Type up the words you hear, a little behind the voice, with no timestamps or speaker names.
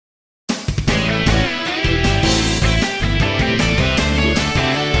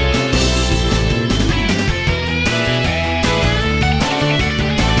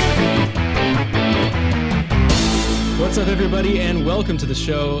up, everybody, and welcome to the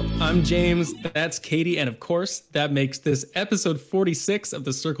show. I'm James, that's Katie, and of course, that makes this episode 46 of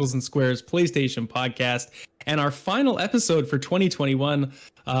the Circles and Squares PlayStation podcast, and our final episode for 2021.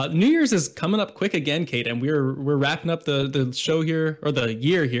 New Year's is coming up quick again, Kate, and we're wrapping up the show here, or the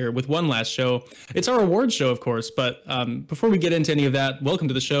year here, with one last show. It's our awards show, of course, but before we get into any of that, welcome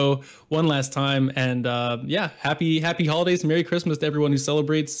to the show one last time, and yeah, happy holidays, Merry Christmas to everyone who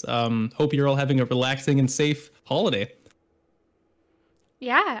celebrates. Hope you're all having a relaxing and safe holiday.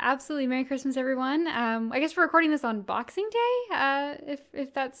 Yeah, absolutely. Merry Christmas, everyone. I guess we're recording this on Boxing Day,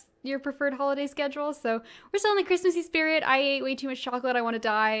 if that's your preferred holiday schedule. So we're still in the Christmassy spirit. I ate way too much chocolate. I want to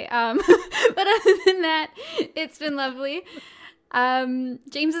die. But other than that, it's been lovely.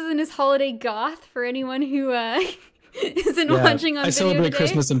 James is in his holiday goth for anyone who isn't watching on video I celebrate today.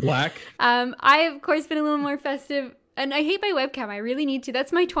 Christmas in black. I've, of course, been a little more festive. And I hate my webcam. I really need to.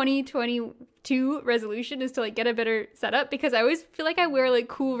 That's my 2022 resolution, is to like get a better setup, because I always feel like I wear like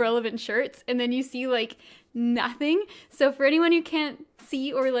cool, relevant shirts and then you see like nothing. So for anyone who can't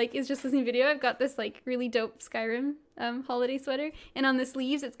see or like is just listening to video, I've got this like really dope Skyrim holiday sweater, and on the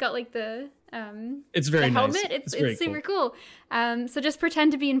sleeves it's got like the it's very the helmet. nice. It's super cool. So just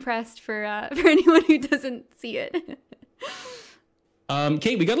pretend to be impressed for anyone who doesn't see it.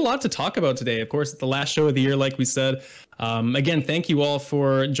 Kate, we got a lot to talk about today. Of course, it's the last show of the year, like we said. Again, thank you all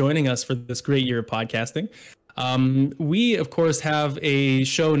for joining us for this great year of podcasting. We, of course, have a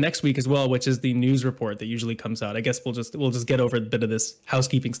show next week as well, which is the news report that usually comes out. I guess we'll just get over a bit of this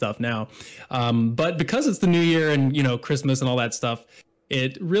housekeeping stuff now. But because it's the new year and, you know, Christmas and all that stuff,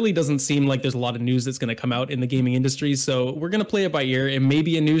 it really doesn't seem like there's a lot of news that's going to come out in the gaming industry. So we're going to play it by ear. It may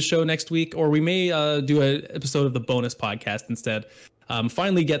be a news show next week, or we may do an episode of the bonus podcast instead.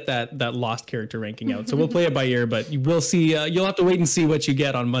 Finally get that lost character ranking out. So we'll play it by ear, but you will see, you'll have to wait and see what you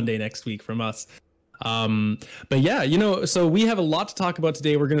get on Monday next week from us. But yeah, you know, so we have a lot to talk about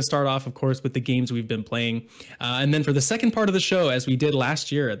today. We're going to start off, of course, with the games we've been playing. And then for the second part of the show, as we did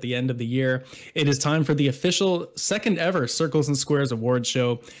last year at the end of the year, it is time for the official second ever Circles and Squares Awards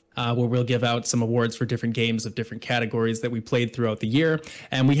show, where we'll give out some awards for different games of different categories that we played throughout the year.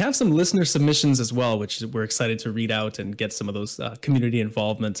 And we have some listener submissions as well, which we're excited to read out and get some of those community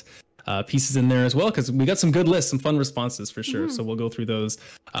involvement pieces in there as well, because we got some good lists, some fun responses for sure. So we'll go through those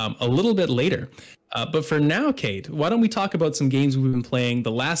a little bit later. But for now, Kate, why don't we talk about some games we've been playing,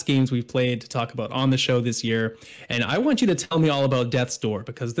 the last games we've played to talk about on the show this year. And I want you to tell me all about Death's Door,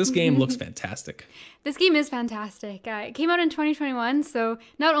 because this game looks fantastic. This game is fantastic. It came out in 2021, so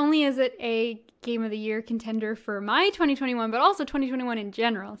not only is it a Game of the Year contender for my 2021, but also 2021 in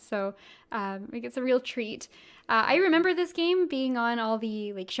general. So it's a real treat. I remember this game being on all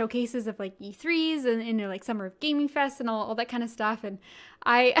the like showcases of like E3s and like Summer of Gaming Fest and all that kind of stuff. And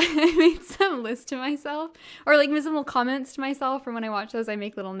I made some list to myself, or like some little comments to myself from when I watch those. I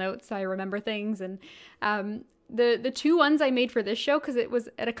make little notes so I remember things. And the two ones I made for this show, because it was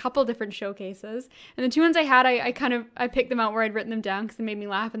at a couple different showcases, and the two ones I had, I picked them out where I'd written them down because they made me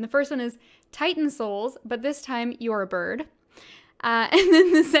laugh. And the first one is Titan Souls, but this time you're a bird. And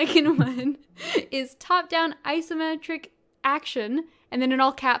then the second one is top-down isometric action, and then in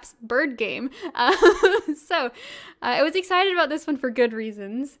all caps, bird game. So I was excited about this one for good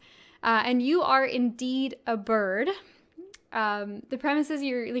reasons. And you are indeed a bird. The premise is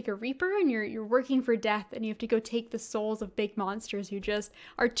you're like a reaper, and you're working for death, and you have to go take the souls of big monsters who just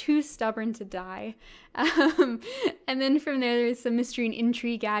are too stubborn to die. And then from there's some mystery and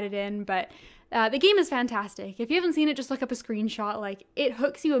intrigue added in, but the game is fantastic. If you haven't seen it, just look up a screenshot. Like, it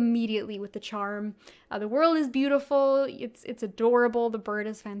hooks you immediately with the charm. The world is beautiful. It's adorable. The bird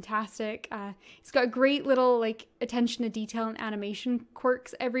is fantastic. It's got great little like attention to detail and animation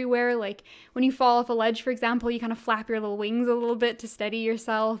quirks everywhere. Like when you fall off a ledge, for example, you kind of flap your little wings a little bit to steady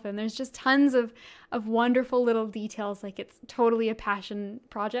yourself. And there's just tons of wonderful little details. Like, it's totally a passion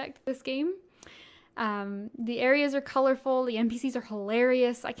project, this game. The areas are colorful, the NPCs are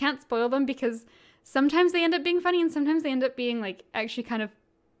hilarious. I can't spoil them because sometimes they end up being funny and sometimes they end up being like actually kind of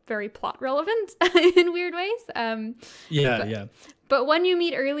very plot relevant in weird ways. But one you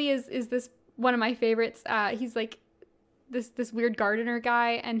meet early is this one of my favorites. He's like this weird gardener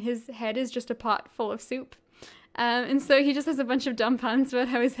guy, and his head is just a pot full of soup. And so he just has a bunch of dumb puns about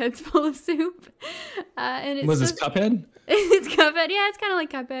how his head's full of soup. And it's this Cuphead? It's Cuphead. Yeah, it's kind of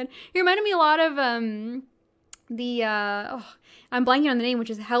like Cuphead. He reminded me a lot of I'm blanking on the name, which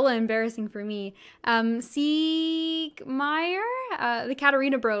is hella embarrassing for me. Siegmeyer, the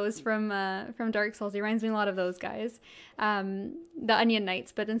Katarina Bros from Dark Souls. He reminds me a lot of those guys. The Onion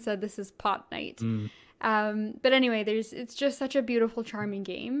Knights, but instead this is Pot Knight. But anyway, it's just such a beautiful, charming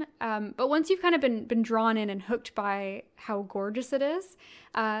game. But once you've kind of been drawn in and hooked by how gorgeous it is,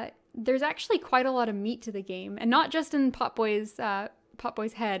 there's actually quite a lot of meat to the game, and not just in Potboy's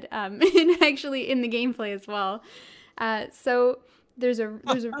head, and actually in the gameplay as well. So there's a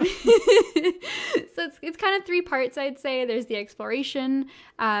so it's kind of three parts, I'd say. There's the exploration.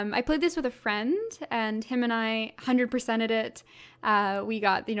 I played this with a friend, and him and I 100%ed it. We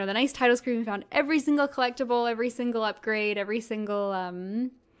got, the nice title screen. We found every single collectible, every single upgrade, every single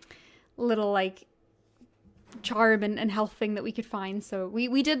little like charm and health thing that we could find. So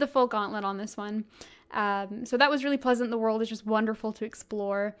we did the full gauntlet on this one. So that was really pleasant. The world is just wonderful to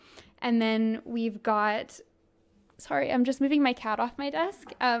explore. And then we've got... Sorry, I'm just moving my cat off my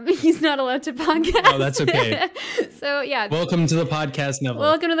desk. He's not allowed to podcast. Oh, that's okay. So yeah. Welcome to the podcast, Neville.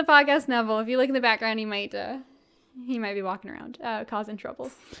 Welcome to the podcast, Neville. If you look in the background, he might be walking around, causing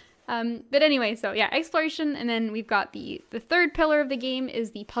trouble. But anyway, so yeah, exploration, and then we've got the third pillar of the game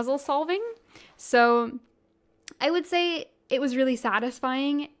is the puzzle solving. So I would say it was really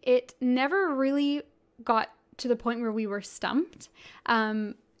satisfying. It never really got to the point where we were stumped.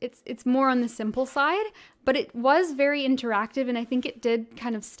 It's more on the simple side, but it was very interactive, and I think it did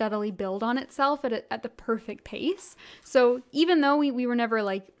kind of steadily build on itself at the perfect pace. So even though we were never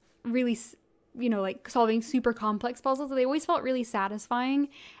like really, like solving super complex puzzles, they always felt really satisfying,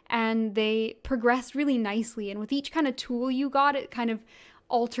 and they progressed really nicely. And with each kind of tool you got, it kind of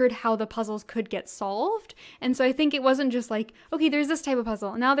altered how the puzzles could get solved. And so I think it wasn't just like, okay, there's this type of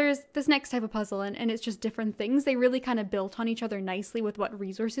puzzle, now there's this next type of puzzle, and it's just different things. They really kind of built on each other nicely with what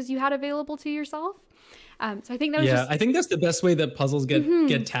resources you had available to yourself. So I think that was I think that's the best way that puzzles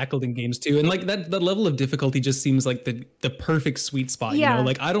get tackled in games too. And like that level of difficulty just seems like the perfect sweet spot.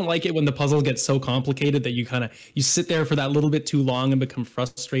 Like I don't like it when the puzzle gets so complicated that you sit there for that little bit too long and become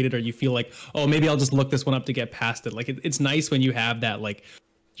frustrated, or you feel like, oh, maybe I'll just look this one up to get past it. Like it's nice when you have that, like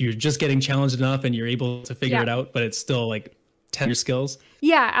you're just getting challenged enough and you're able to figure it out, but it's still like test your skills.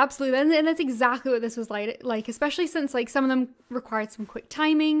 Yeah, absolutely. And that's exactly what this was like, especially since like some of them required some quick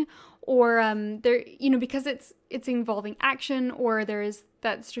timing, or there, because it's involving action, or there's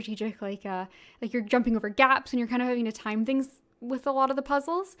that strategic like you're jumping over gaps and you're kind of having to time things with a lot of the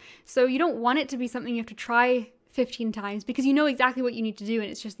puzzles. So you don't want it to be something you have to try 15 times, because you know exactly what you need to do, and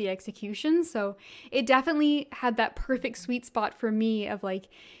it's just the execution. So it definitely had that perfect sweet spot for me of like,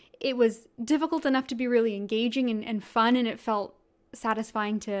 it was difficult enough to be really engaging and fun, and it felt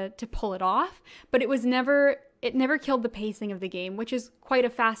satisfying to pull it off, but it never killed the pacing of the game, which is quite a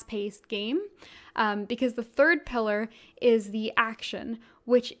fast-paced game, because the third pillar is the action,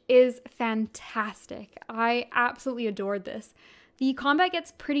 which is fantastic. I absolutely adored this. The combat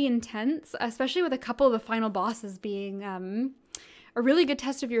gets pretty intense, especially with a couple of the final bosses being a really good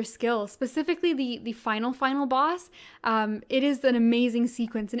test of your skill. Specifically the final boss. It is an amazing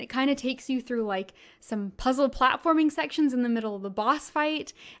sequence, and it kind of takes you through like some puzzle platforming sections in the middle of the boss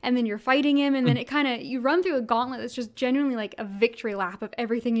fight, and then you're fighting him, and then you run through a gauntlet that's just genuinely like a victory lap of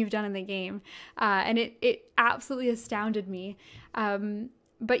everything you've done in the game. And it absolutely astounded me.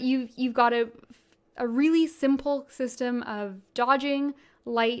 But you've got a really simple system of dodging,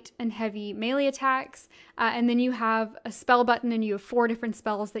 light and heavy melee attacks, and then you have a spell button, and you have 4 different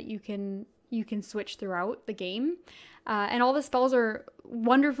spells that you can switch throughout the game, and all the spells are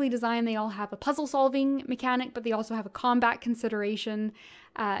wonderfully designed. They all have a puzzle solving mechanic, but they also have a combat consideration,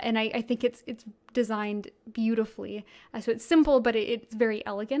 and I think it's designed beautifully. So it's simple, but it's very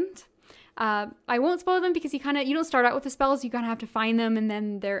elegant. I won't spoil them, because you don't start out with the spells. You kind of have to find them, and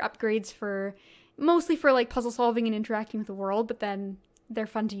then they're upgrades mostly for like puzzle solving and interacting with the world, but then they're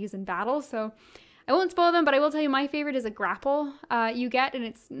fun to use in battle. So I won't spoil them, but I will tell you my favorite is a grapple you get, and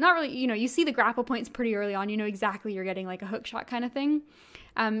it's not really, you see the grapple points pretty early on. You know exactly you're getting like a hook shot kind of thing.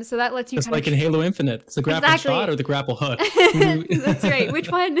 So that lets you just like in Halo Infinite. It's the grapple shot or the grapple hook. That's right.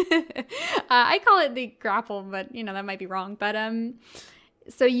 Which one? I call it the grapple, but that might be wrong. But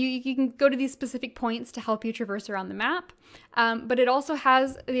so you can go to these specific points to help you traverse around the map. But it also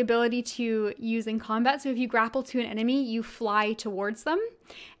has the ability to use in combat. So if you grapple to an enemy, you fly towards them,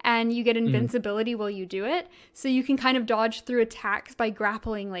 and you get invincibility while you do it. So you can kind of dodge through attacks by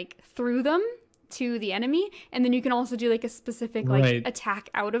grappling like through them to the enemy, and then you can also do like a specific like attack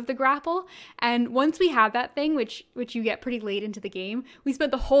out of the grapple. And once we had that thing, which you get pretty late into the game, we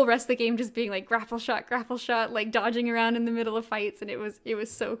spent the whole rest of the game just being like grapple shot, like dodging around in the middle of fights, and it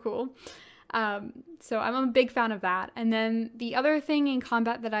was so cool. So I'm a big fan of that. And then the other thing in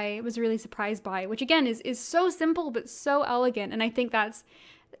combat that I was really surprised by, which again is so simple but so elegant, and I think that's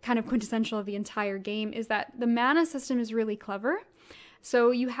kind of quintessential of the entire game, is that the mana system is really clever.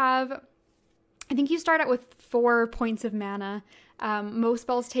 So you have I think you start out with 4 points of mana. Most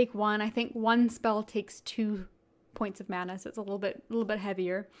spells take 1. I think one spell takes 2 points of mana, so it's a little bit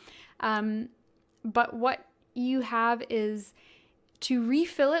heavier. But what you have is, to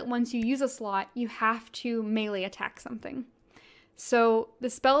refill it once you use a slot, you have to melee attack something. So the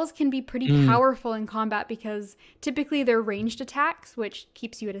spells can be pretty powerful in combat because typically they're ranged attacks, which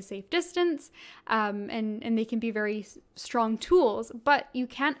keeps you at a safe distance, and they can be very strong tools, but you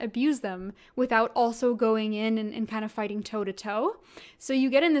can't abuse them without also going in and kind of fighting toe to toe. So you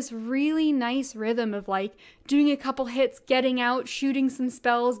get in this really nice rhythm of like doing a couple hits, getting out, shooting some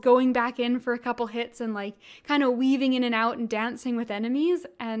spells, going back in for a couple hits, and like kind of weaving in and out and dancing with enemies.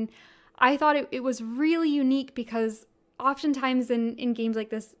 And I thought it was really unique because oftentimes in games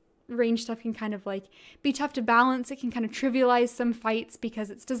like this, range stuff can kind of like be tough to balance. It can kind of trivialize some fights because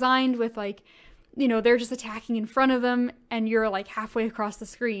it's designed with like, you know, they're just attacking in front of them and you're like halfway across the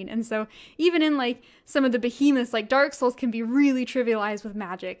screen. And so even in like some of the behemoths like Dark Souls can be really trivialized with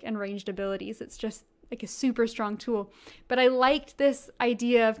magic and ranged abilities. It's just like a super strong tool. But I liked this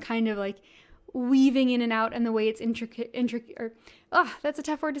idea of kind of like weaving in and out, and the way it's intricate, or that's a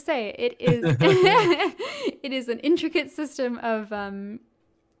tough word to say. It is it is an intricate system of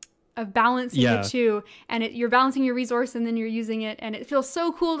balancing the two, and you're balancing your resource and then you're using it, and it feels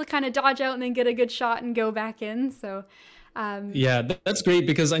so cool to kind of dodge out and then get a good shot and go back in. So that's great,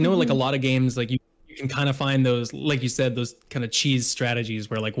 because I know like a lot of games, like you can kind of find those, like you said, those kind of cheese strategies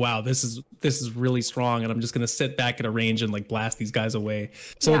where like, wow, this is really strong, and I'm just going to sit back at a range and like blast these guys away.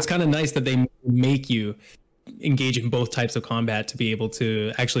 So it's kind of nice that they make you engage in both types of combat to be able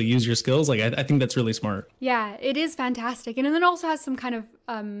to actually use your skills. Like I think that's really smart. Yeah, it is fantastic. And then it also has some kind of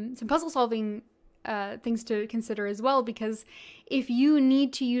some puzzle solving things to consider as well, because if you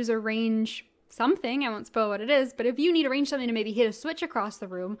need to use a range something, I won't spoil what it is, but if you need to range something to maybe hit a switch across the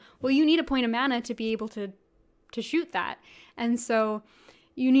room, well, you need a point of mana to be able to shoot that. And so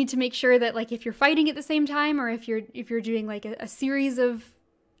you need to make sure that like if you're fighting at the same time, or if you're doing like a series of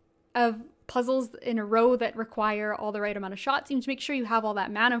puzzles in a row that require all the right amount of shots, you need to make sure you have all that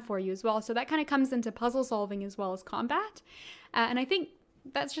mana for you as well. So that kind of comes into puzzle solving as well as combat. And I think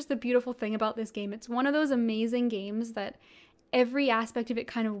that's just the beautiful thing about this game. It's one of those amazing games that every aspect of it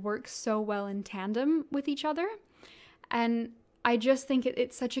kind of works so well in tandem with each other. And I just think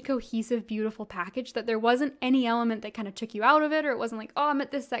it's such a cohesive, beautiful package that there wasn't any element that kind of took you out of it, or it wasn't like, oh, I'm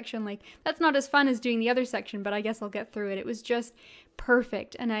at this section, like that's not as fun as doing the other section, but I guess I'll get through it. It was just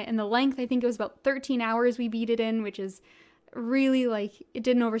perfect. And the length, I think it was about 13 hours we beat it in, which is really like, it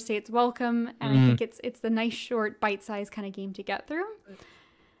didn't overstay its welcome. And I think it's the nice short bite-sized kind of game to get through.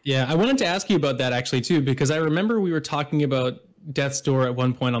 Yeah, I wanted to ask you about that actually too, because I remember we were talking about Death's Door at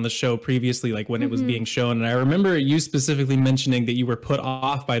one point on the show previously, like when it was being shown, and I remember you specifically mentioning that you were put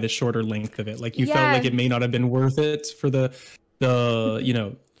off by the shorter length of it. Like you felt like it may not have been worth it for the you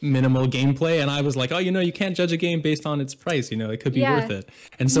know, minimal gameplay, and I was like, oh, you know, you can't judge a game based on its price, you know, it could be worth it.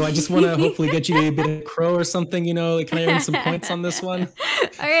 And so I just want to hopefully get you a bit of crow or something, you know, like, can I earn some points on this one?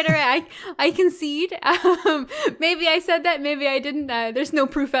 all right, I concede. Maybe I said that, maybe I didn't. There's no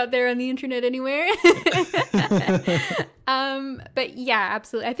proof out there on the internet anywhere. But yeah,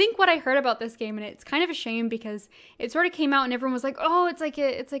 absolutely. I think what I heard about this game, and it's kind of a shame because it sort of came out and everyone was like, oh, it's like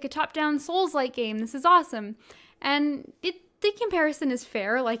a top-down Souls-like game, this is awesome. And the comparison is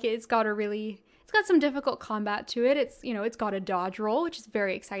fair. Like it's got some difficult combat to it. It's, you know, it's got a dodge roll, which is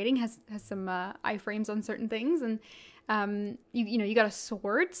very exciting, has some iframes on certain things, and you got a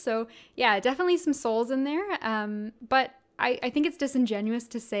sword. So yeah, definitely some Souls in there. But I think it's disingenuous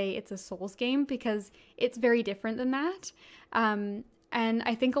to say it's a Souls game because it's very different than that. And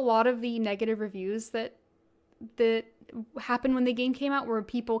I think a lot of the negative reviews that happened when the game came out were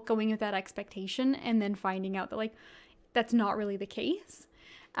people going with that expectation and then finding out that like that's not really the case.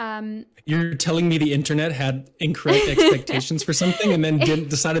 You're telling me the internet had incorrect expectations for something and then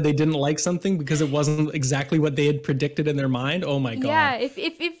decided they didn't like something because it wasn't exactly what they had predicted in their mind? Oh my God. Yeah, if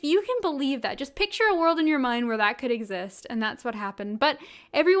you can believe that, just picture a world in your mind where that could exist, and that's what happened. But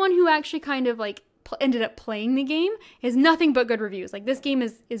everyone who actually kind of like ended up playing the game is nothing but good reviews. Like this game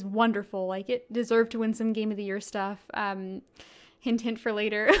is wonderful. Like it deserved to win some Game of the Year stuff. Hint, hint for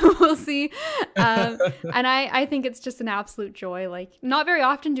later. We'll see. And I think it's just an absolute joy. Like not very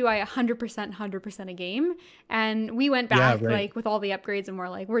often do I 100% a game. And we went back like with all the upgrades and we're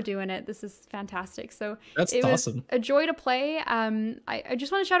like, we're doing it. This is fantastic. So it was a joy to play. I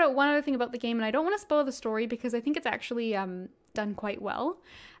just want to shout out one other thing about the game, and I don't want to spoil the story because I think it's actually done quite well.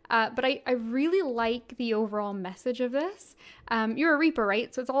 But I really like the overall message of this. You're a Reaper,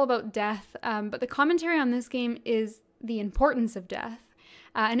 right? So it's all about death. But the commentary on this game is the importance of death.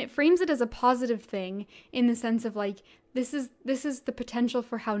 and it frames it as a positive thing in the sense of like, this is the potential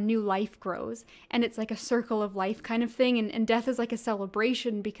for how new life grows, and it's like a circle of life kind of thing, and death is like a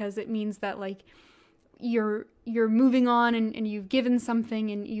celebration because it means that like you're moving on, and you've given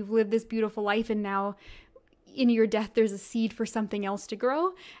something, and you've lived this beautiful life, and now in your death there's a seed for something else to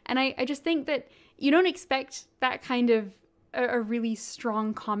grow. And I just think that you don't expect that kind of a really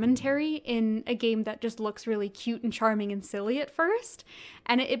strong commentary in a game that just looks really cute and charming and silly at first.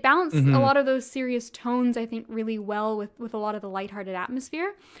 And it balanced a lot of those serious tones, I think, really well with a lot of the lighthearted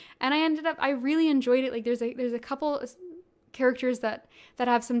atmosphere. And I really enjoyed it. Like there's a couple characters that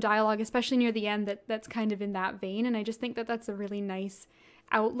have some dialogue, especially near the end, that's kind of in that vein. And I just think that that's a really nice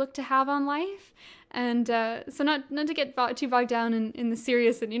outlook to have on life. And so not to get too bogged down in the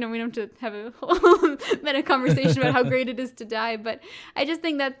serious, and we don't have to have a whole meta conversation about how great it is to die, but I just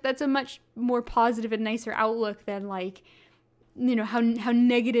think that that's a much more positive and nicer outlook than like how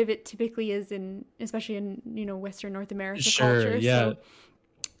negative it typically is especially in Western North America culture. Yeah. So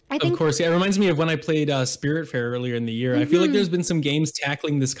I think, of course, yeah, it reminds me of when I played Spiritfarer earlier in the year. I feel like there's been some games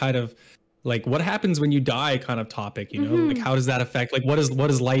tackling this kind of like what happens when you die kind of topic, like how does that affect, like what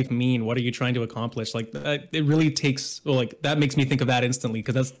does life mean? What are you trying to accomplish? Like it really takes, that makes me think of that instantly,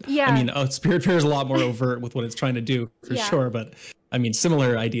 because that's, I mean, Spiritfarer is a lot more overt with what it's trying to do for sure, but I mean,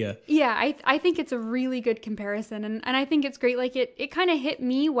 similar idea. Yeah, I think it's a really good comparison, and I think it's great. Like it kind of hit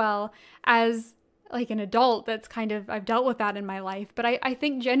me well as like an adult that's kind of, I've dealt with that in my life, but I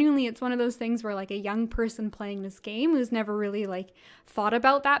think genuinely it's one of those things where like a young person playing this game who's never really like thought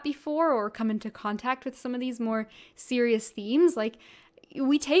about that before or come into contact with some of these more serious themes, like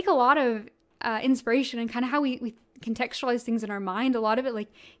we take a lot of inspiration and kind of how we contextualize things in our mind. A lot of it,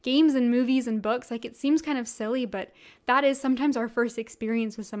 like games and movies and books, like it seems kind of silly, but that is sometimes our first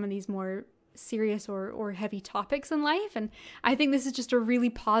experience with some of these more serious or heavy topics in life. And I think this is just a really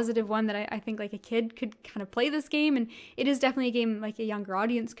positive one that I think like a kid could kind of play this game, and it is definitely a game like a younger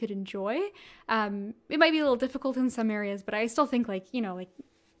audience could enjoy. It might be a little difficult in some areas, but I still think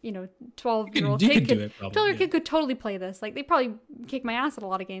 12-year-old kid could totally play this. Like they probably kick my ass at a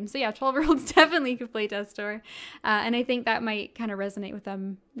lot of games, so yeah, 12-year-olds definitely could play Death's Door, and I think that might kind of resonate with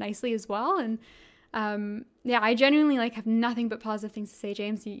them nicely as well. And I genuinely like have nothing but positive things to say,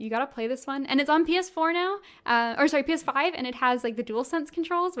 James. You gotta play this one, and it's on PS4 now, PS5, and it has like the DualSense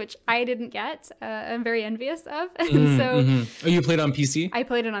controls, which I didn't get. I'm very envious of. Oh, you played on PC? I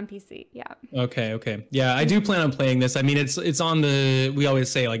played it on PC. Yeah. Okay. Yeah, I do plan on playing this. I mean, it's on the, we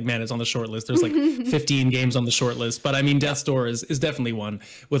always say like, man, it's on the short list. There's like 15 games on the short list, but I mean, Death's Door is definitely one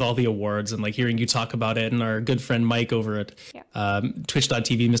with all the awards, and like hearing you talk about it, and our good friend Mike over at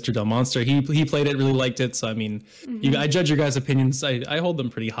Twitch.tv, Mr. Del Monster, he played it, really liked it. So I mean, I judge your guys' opinions. I hold them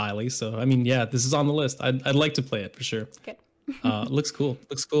pretty highly. So I mean, yeah, this is on the list. I'd like to play it for sure. Good. Looks cool.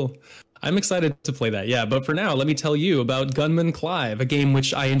 I'm excited to play that. Yeah, but for now, let me tell you about Gunman Clive, a game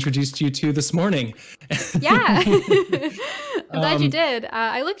which I introduced you to this morning. Yeah, I'm glad you did.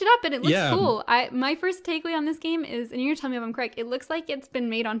 I looked it up and it looks cool. My first takeaway on this game is, and you're gonna tell me if I'm correct, it looks like it's been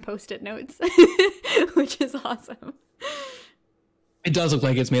made on Post-it notes, which is awesome. It does look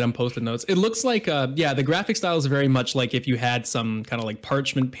like it's made on Post-it notes. It looks like, the graphic style is very much like if you had some kind of like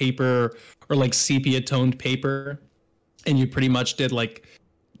parchment paper or like sepia toned paper, and you pretty much did like,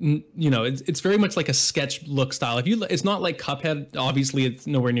 it's very much like a sketch look style. It's not like Cuphead, obviously it's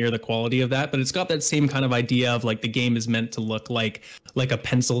nowhere near the quality of that, but it's got that same kind of idea of like the game is meant to look like a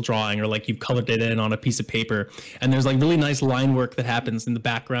pencil drawing, or like you've colored it in on a piece of paper. And there's like really nice line work that happens in the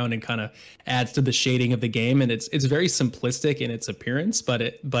background and kind of adds to the shading of the game. And it's very simplistic in its appearance, but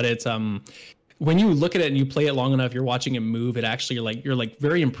it's when you look at it and you play it long enough, you're watching it move. It actually, you're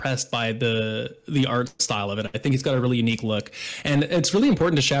very impressed by the art style of it. I think it's got a really unique look, and it's really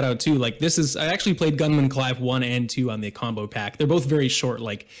important to shout out too. Like I actually played Gunman Clive 1 and 2 on the combo pack. They're both very short.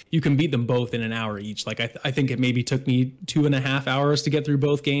 Like you can beat them both in an hour each. Like I think it maybe took me 2.5 hours to get through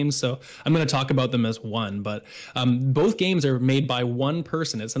both games. So I'm going to talk about them as one, but both games are made by one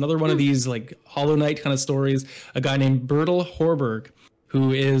person. It's another one of these like Hollow Knight kind of stories. A guy named Bertil Horberg,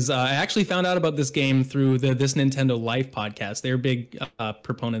 who is, I actually found out about this game through the This Nintendo Life podcast. They're big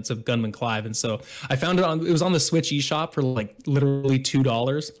proponents of Gunman Clive. And so I found it was on the Switch eShop for like literally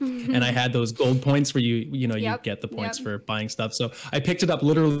 $2. And I had those gold points where you get the points for buying stuff. So I picked it up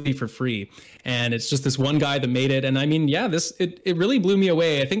literally for free. And it's just this one guy that made it. And I mean, yeah, it really blew me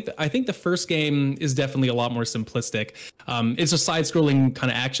away. I think the first game is definitely a lot more simplistic. It's a side-scrolling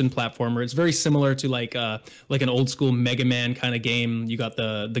kind of action platformer. It's very similar to like an old school Mega Man kind of game. You got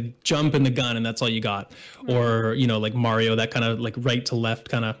the jump and the gun, and that's all you got. Or like Mario, that kind of like right to left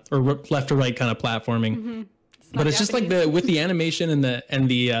kind of, or left to right kind of platforming. But it's just like with the animation and the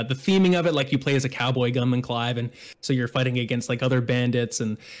theming of it, like you play as a cowboy, Gunman Clive, and so you're fighting against like other bandits,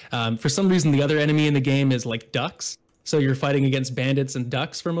 and for some reason the other enemy in the game is like ducks. So you're fighting against bandits and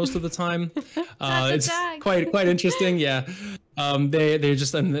ducks for most of the time. It's quite interesting. Yeah. They're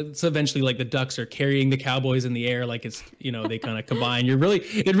just, and it's eventually like the ducks are carrying the cowboys in the air. Like it's, they kind of combine. It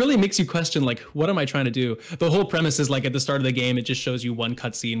really makes you question, like, what am I trying to do? The whole premise is like at the start of the game, it just shows you one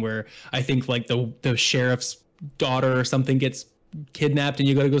cutscene where I think like the sheriff's daughter or something gets kidnapped and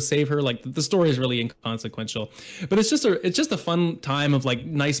you got to go save her. Like the story is really inconsequential, but it's just a fun time of like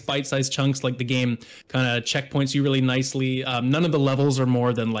nice bite-sized chunks. Like the game kind of checkpoints you really nicely. None of the levels are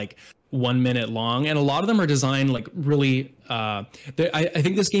more than like 1 minute long, and a lot of them are designed like really I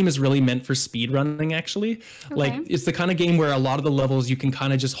think this game is really meant for speed running, actually. Okay. Like it's the kind of game where a lot of the levels you can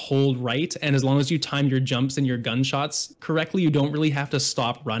kind of just hold right, and as long as you time your jumps and your gunshots correctly, you don't really have to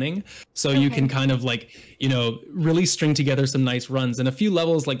stop running. So you can kind of like really string together some nice runs. And a few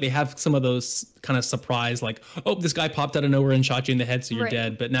levels, like they have some of those kind of surprise, like, oh, this guy popped out of nowhere and shot you in the head, so you're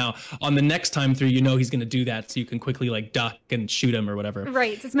dead. But now on the next time through, he's going to do that, so you can quickly like duck and shoot him or whatever.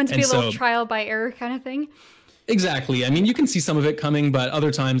 Right. So it's meant to be a little trial by error kind of thing. Exactly. I mean, you can see some of it coming, but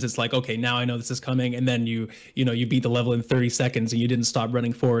other times it's like, okay, now I know this is coming, and then you beat the level in 30 seconds and you didn't stop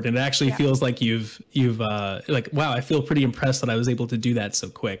running forward, and it actually feels like you've like, wow, I feel pretty impressed that I was able to do that so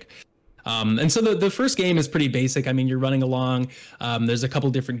quick. And so the first game is pretty basic. I mean, you're running along. There's a couple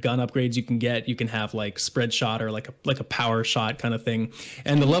different gun upgrades you can get. You can have like spread shot or like a power shot kind of thing,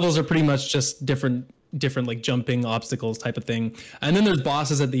 and the levels are pretty much just different like jumping obstacles type of thing. And then there's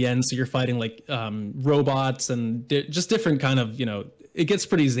bosses at the end, so you're fighting like robots and just different kind of, it gets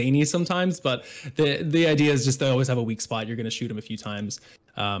pretty zany sometimes, but the idea is just they always have a weak spot. You're going to shoot them a few times,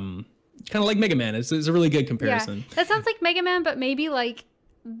 kind of like Mega Man. It's a really good comparison. Yeah, that sounds like Mega Man, but maybe like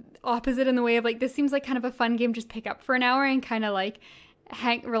opposite in the way of like, this seems like kind of a fun game just pick up for an hour and kind of like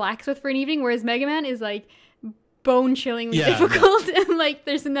relax with for an evening, whereas Mega Man is like bone-chillingly difficult, and like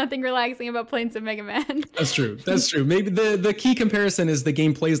there's nothing relaxing about playing some Mega Man. That's true. Maybe the key comparison is the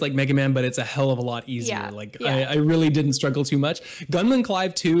game plays like Mega Man, but it's a hell of a lot easier. I really didn't struggle too much. Gunman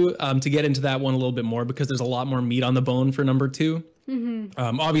Clive 2, to get into that one a little bit more, because there's a lot more meat on the bone for number 2.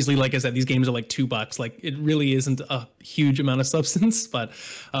 Obviously, like I said, these games are like $2. Like it really isn't a huge amount of substance, but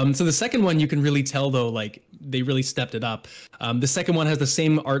so the second one, you can really tell though, like they really stepped it up. The second one has the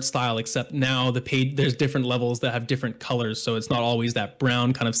same art style, except now there's different levels that have different colors, so it's not always that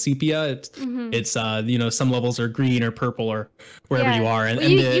brown kind of sepia. It's some levels are green or purple or wherever you are, and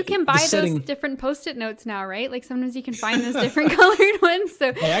you can buy those different post-it notes now, right? Like sometimes you can find those different colored ones.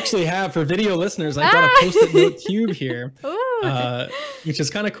 So I actually have, for video listeners, I've got a post-it note cube here. Which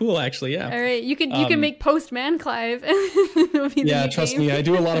is kind of cool, actually. Yeah. All right, you can make Postman Clive. Yeah, trust me, I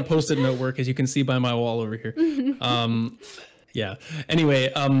do a lot of post-it note work, as you can see by my wall over here. Yeah.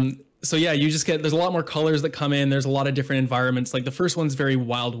 Anyway, so yeah, there's a lot more colors that come in. There's a lot of different environments. Like the first one's very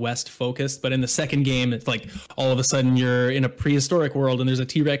Wild West focused, but in the second game, it's like all of a sudden you're in a prehistoric world and there's a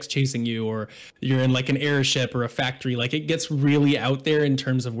T-Rex chasing you, or you're in like an airship or a factory. Like it gets really out there in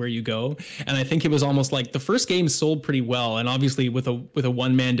terms of where you go. And I think it was almost like the first game sold pretty well. And obviously with a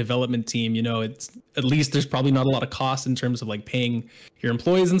one-man development team, it's at least there's probably not a lot of cost in terms of like paying your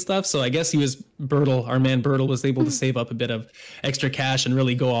employees and stuff. So I guess our man Bertle was able to save up a bit of extra cash and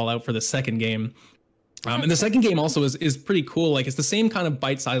really go all out for the second game. And the second game also is pretty cool. Like it's the same kind of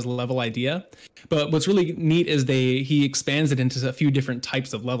bite-sized level idea, but what's really neat is he expands it into a few different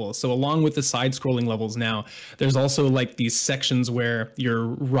types of levels. So along with the side-scrolling levels now, there's also like these sections where you're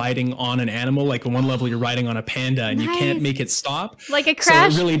riding on an animal. Like in one level, you're riding on a panda and you can't make it stop. Like a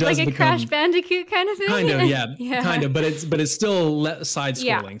Crash, so it really does Crash Bandicoot kind of thing. Kind of, yeah. Kind of, but it's still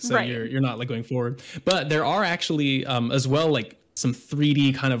side-scrolling, so you're not like going forward. But there are actually as well like some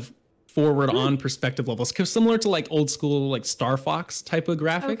 3D kind of forward on perspective levels, similar to like old school like Star Fox type of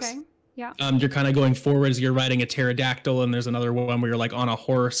graphics. Okay. Yeah. You're kind of going forward as you're riding a pterodactyl, and there's another one where you're like on a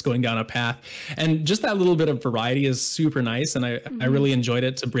horse going down a path, and just that little bit of variety is super nice, and I really enjoyed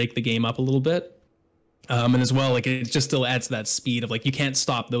it to break the game up a little bit. And as well, like it just still adds to that speed of like you can't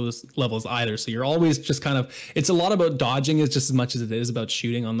stop those levels either. So you're always just kind of, it's a lot about dodging just as much as it is about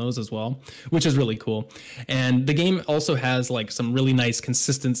shooting on those as well, which is really cool. And the game also has like some really nice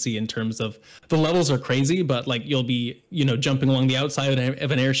consistency in terms of the levels are crazy, but like you'll be, jumping along the outside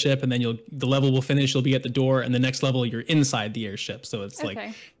of an airship, and then the level will finish, you'll be at the door, and the next level you're inside the airship. So it's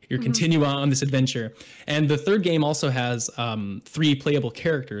like you're continue on this adventure. And the third game also has 3 playable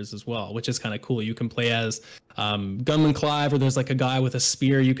characters as well, which is kind of cool. You can play as Gunman Clive, or there's like a guy with a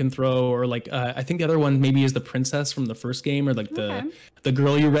spear you can throw, or like I think the other one maybe is the princess from the first game, or like the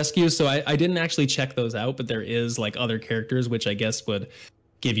girl you rescue. So I didn't actually check those out, but there is like other characters which I guess would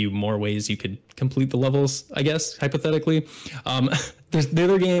give you more ways you could complete the levels, I guess, hypothetically. There's the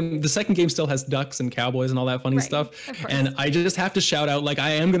other game, the second game still has ducks and cowboys and all that funny stuff. And I just have to shout out, like,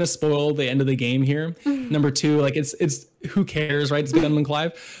 I am going to spoil the end of the game here. Number 2, like, it's who cares, right? It's Gunman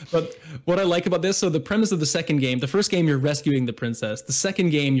Clive. But what I like about this, so the premise of the second game, the first game, you're rescuing the princess. The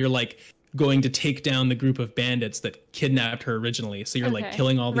second game, you're like going to take down the group of bandits that kidnapped her originally. So you're like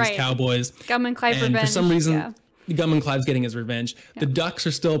killing all these cowboys. Gunman Clive and revenge. For some reason, Gunman Clive's getting his revenge. The ducks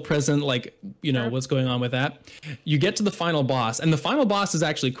are still present, like, you know, what's going on with that. You get to the final boss, and the final boss is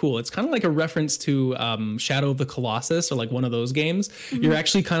actually cool. It's kind of like a reference to Shadow of the Colossus, or like one of those games. You're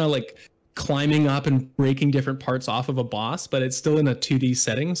actually kind of like climbing up and breaking different parts off of a boss, but it's still in a 2D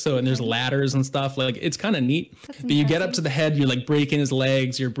setting. So, and there's ladders and stuff. Like, it's kind of neat. But you get up to the head, you're like breaking his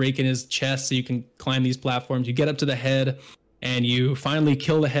legs, you're breaking his chest so you can climb these platforms. You get up to the head, and you finally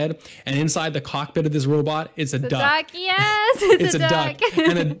kill the head, and inside the cockpit of this robot, it's a duck. Yes, it's a duck.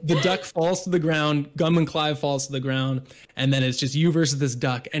 And the duck falls to the ground, Gunman Clive falls to the ground, and then it's just you versus this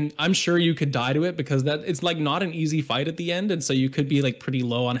duck. And I'm sure you could die to it, because that it's like not an easy fight at the end, and so you could be like pretty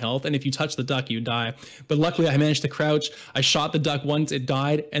low on health, and if you touch the duck, you die. But luckily I managed to crouch, I shot the duck once, it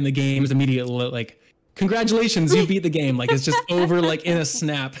died, and the game is immediately like, congratulations, you beat the game. Like, it's just over like in a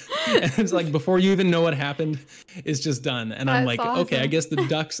snap. And it's like before you even know what happened, it's just done. And I'm like, awesome. Okay, I guess the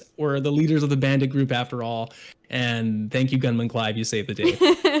ducks were the leaders of the bandit group after all. And thank you, Gunman Clive, you saved the day.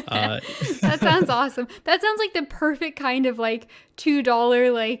 That sounds awesome. That sounds like the perfect kind of like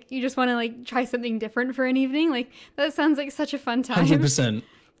 $2, like you just want to like try something different for an evening. Like, that sounds like such a fun time. 100%.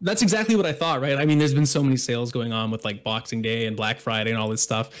 That's exactly what I thought, right? I mean, there's been so many sales going on with like Boxing Day and Black Friday and all this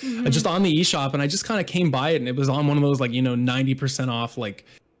stuff, just on the eShop, and I just kind of came by it, and it was on one of those like, you know, 90% off like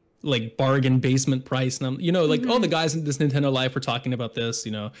bargain basement price, and I'm, you know, like, oh, the guys in this Nintendo Life were talking about this,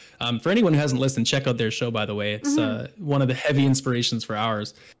 you know. For anyone who hasn't listened, check out their show, by the way. It's one of the heavy inspirations for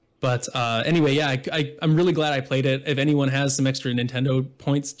ours. But anyway, yeah, I'm really glad I played it. If anyone has some extra Nintendo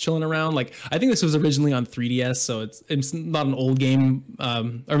points chilling around, like, I think this was originally on 3DS, so it's not an old game,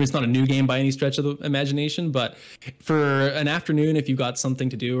 or it's not a new game by any stretch of the imagination. But for an afternoon, if you got something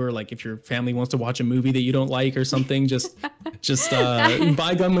to do, or like if your family wants to watch a movie that you don't like or something, just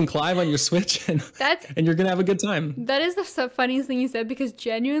buy Gunman Clive on your Switch, and you're gonna have a good time. That is the funniest thing you said, because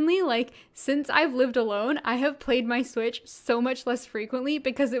genuinely, like, since I've lived alone, I have played my Switch so much less frequently,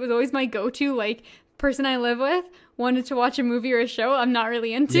 because it was always my go-to, like, person I live with wanted to watch a movie or a show I'm not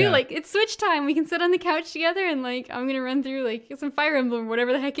really into, like, it's Switch time, we can sit on the couch together, and like, I'm gonna run through like some Fire Emblem or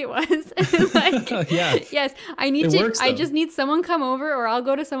whatever the heck it was. Like, yes, I just need someone come over, or I'll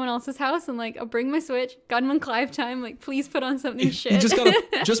go to someone else's house, and like, I'll bring my Switch, Gunman Clive time, like, please put on something shit. You just gotta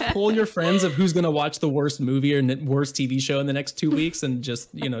just poll your friends of who's gonna watch the worst movie or worst TV show in the next 2 weeks, and just,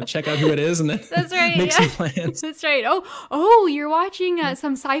 you know, check out who it is, and then that's right, make some plans. That's right. Oh, you're watching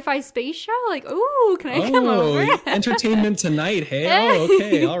some sci-fi space show, like, oh, can I come over? Entertainment tonight, hey? Oh,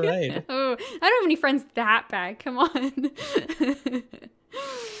 okay, all right. Oh, I don't have any friends that bad. Come on.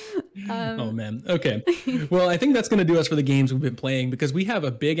 Oh man. Okay. Well, I think that's going to do us for the games we've been playing, because we have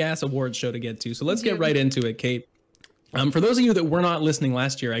a big ass awards show to get to. So let's get right into it, Kate. For those of you that were not listening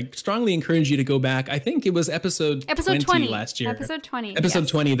last year, I strongly encourage you to go back. I think it was episode 20 last year. Episode 20. Episode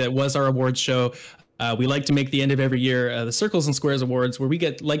 20 that was our awards show. We like to make the end of every year the Circles and Squares Awards, where we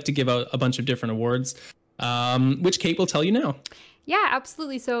like to give out a bunch of different awards, which Kate will tell you now. Yeah,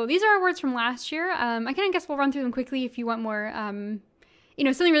 absolutely. So these are awards from last year. I kind of guess we'll run through them quickly if you want more, you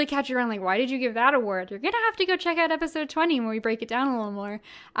know, something really catchy around, like, why did you give that award? You're going to have to go check out episode 20 where we break it down a little more.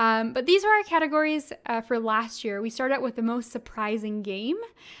 But these are our categories for last year. We start out with the most surprising game,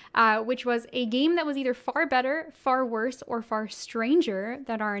 which was a game that was either far better, far worse, or far stranger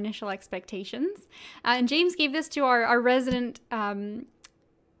than our initial expectations. And James gave this to our resident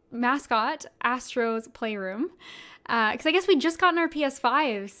mascot, Astro's Playroom. Because I guess we'd just gotten our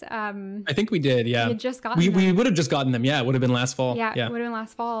PS5s. I think we did, yeah. We had just gotten them. We would have just gotten them, yeah. It would have been last fall. Yeah, it would have been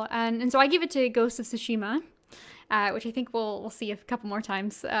last fall. And so I give it to Ghost of Tsushima, which I think we'll see a couple more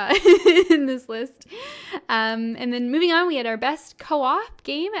times in this list. And then moving on, we had our best co-op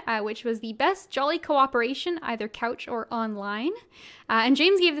game, which was the best Jolly Cooperation, either couch or online. And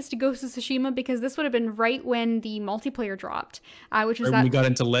James gave this to Ghost of Tsushima because this would have been right when the multiplayer dropped, which was when we got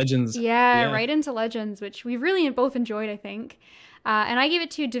into Legends. Yeah, right into Legends, which we really both enjoyed, I think. And I gave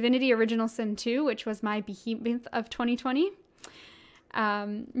it to Divinity Original Sin 2, which was my behemoth of 2020.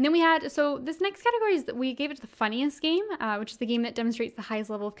 And then we had, so this next category is that we gave it to the funniest game, which is the game that demonstrates the highest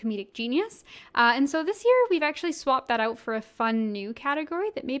level of comedic genius. And so this year we've actually swapped that out for a fun new category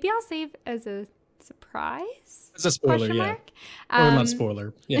that maybe I'll save as a surprise. It's a spoiler, yeah. Or not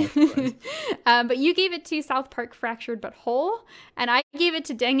spoiler, yeah. But you gave it to South Park Fractured But Whole, and I gave it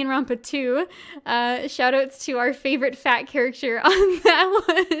to Danganronpa 2. Shout outs to our favorite fat character on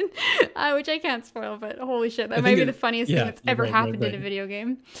that one, which I can't spoil, but holy shit, that might be the funniest thing that's ever happened in a video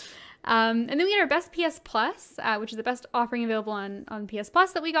game. And then we had our best PS Plus, which is the best offering available on PS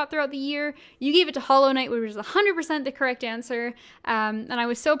Plus that we got throughout the year. You gave it to Hollow Knight, which was 100% the correct answer. And I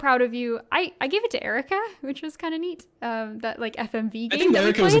was so proud of you. I gave it to Erica, which was kind of neat. That like FMV game. I think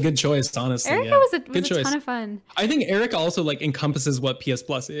Erica was a good choice, honestly. Erica was a ton of fun. I think Erica also like encompasses what PS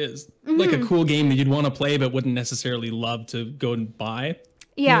Plus is. Like a cool game that you'd want to play but wouldn't necessarily love to go and buy.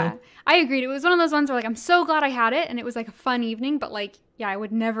 Yeah, you know? I agreed. It was one of those ones where like I'm so glad I had it, and it was like a fun evening, but like yeah, I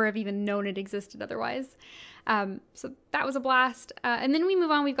would never have even known it existed otherwise. So that was a blast. And then we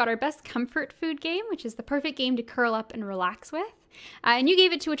move on. We've got our best comfort food game, which is the perfect game to curl up and relax with. And you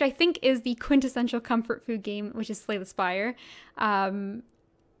gave it to, which I think is the quintessential comfort food game, which is Slay the Spire.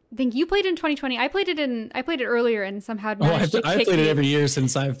 I think you played it in 2020. I played it earlier and somehow managed to I've played it every year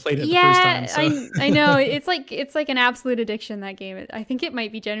since I've played it the first time. So. I know. It's like an absolute addiction, that game. I think it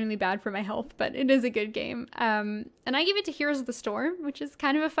might be genuinely bad for my health, but it is a good game. And I gave it to Heroes of the Storm, which is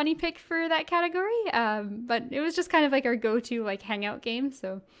kind of a funny pick for that category. But it was just kind of like our go-to like hangout game.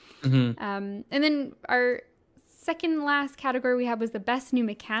 So, and then our second last category we had was the best new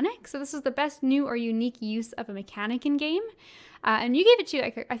mechanic. So this is the best new or unique use of a mechanic in game. And you gave it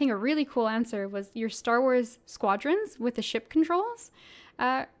to, I think a really cool answer was your Star Wars Squadrons with the ship controls.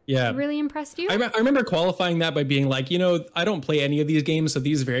 Really impressed you. I remember qualifying that by being like, I don't play any of these games, so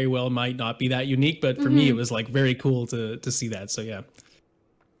these very well might not be that unique. But for me, it was like very cool to see that. So yeah.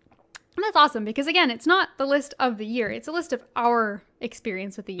 And that's awesome because, again, it's not the list of the year. It's a list of our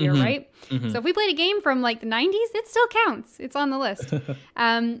experience with the year, right? So if we played a game from like the 90s, it still counts. It's on the list.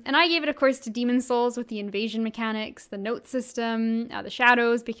 And I gave it, of course, to Demon's Souls with the invasion mechanics, the note system, the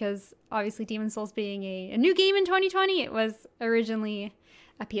shadows, because obviously Demon's Souls being a new game in 2020, it was originally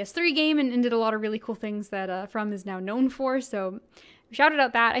a PS3 game and did a lot of really cool things that From is now known for. So we shouted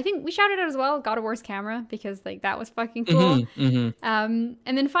out that. I think we shouted out as well God of War's camera because like that was fucking cool. And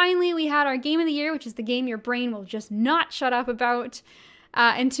then finally we had our game of the year, which is the game your brain will just not shut up about.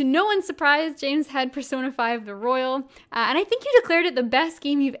 And to no one's surprise, James had Persona 5 The Royal. And I think you declared it the best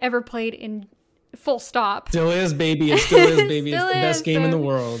game you've ever played in full stop. Still is, baby. It still is, baby. It's the best game in the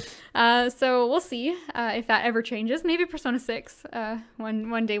world. So we'll see if that ever changes. Maybe Persona 6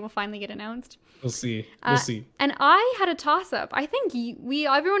 one day will finally get announced. We'll see. We'll see. And I had a toss-up. I think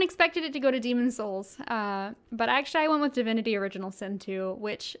everyone expected it to go to Demon's Souls. But actually I went with Divinity Original Sin 2,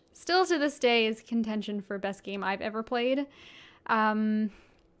 which still to this day is contention for best game I've ever played. Man.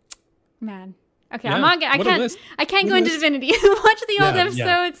 Okay, yeah, I can't go into Divinity. Watch the old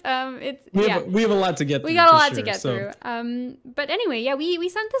episodes. We have a lot to get through. We got a lot to get through. But anyway, yeah, we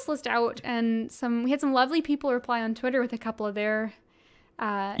sent this list out and we had some lovely people reply on Twitter with a couple of their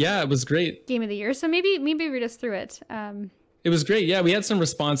it was great. Game of the year. So maybe read us through it. It was great. Yeah, we had some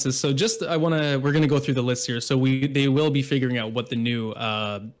responses. So we're gonna go through the list here. So they will be figuring out what the new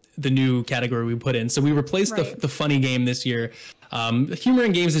category we put in. So we replaced the funny game this year. Humor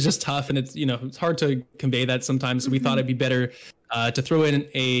in games is just tough, and it's hard to convey that sometimes. So we thought it'd be better to throw in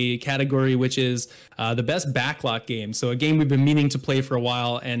a category which is the best backlot game. So a game we've been meaning to play for a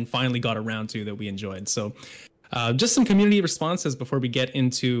while and finally got around to that we enjoyed. So just some community responses before we get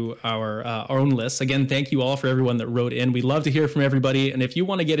into our own lists. Again, thank you all for everyone that wrote in. We love to hear from everybody. And if you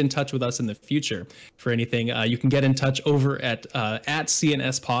want to get in touch with us in the future for anything, you can get in touch over at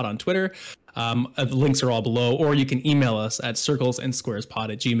CNSPod on Twitter. The links are all below, or you can email us at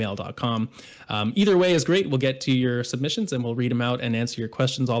circlesandsquarespod@gmail.com. Either way is great. We'll get to your submissions and we'll read them out and answer your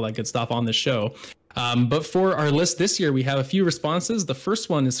questions, all that good stuff on the show. But for our list this year, we have a few responses. The first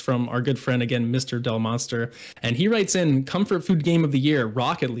one is from our good friend, again, Mr. Del Monster. And he writes in comfort food game of the year,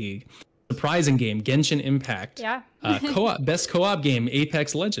 Rocket League. Surprising game, Genshin Impact. Yeah. Best co-op game,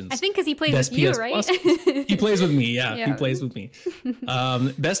 Apex Legends. I think because he plays with you, right? He plays with me, yeah. He plays with me.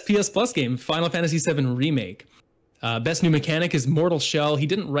 Best PS Plus game, Final Fantasy VII Remake. Best new mechanic is Mortal Shell. He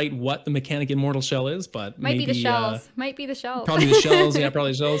didn't write what the mechanic in Mortal Shell is, but Might maybe, be the shells. Might be the shells. Probably the shells. Yeah,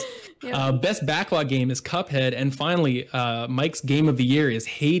 probably shells. Yeah. Best backlog game is Cuphead. And finally, Mike's game of the year is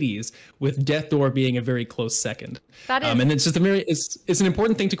Hades, with Death Door being a very close second. That is. And it's just it's an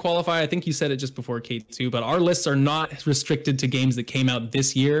important thing to qualify. I think you said it just before, Kate, too, but our lists are not restricted to games that came out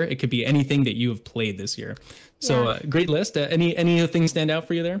this year. It could be anything that you have played this year. So great list. Any things stand out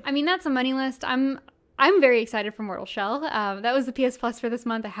for you there? I mean, that's a money list. I'm very excited for Mortal Shell. That was the PS Plus for this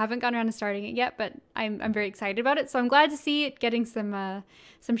month. I haven't gotten around to starting it yet, but I'm very excited about it. So I'm glad to see it getting some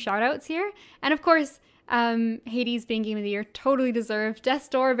shout outs here. And of course, Hades being game of the year, totally deserved. Death's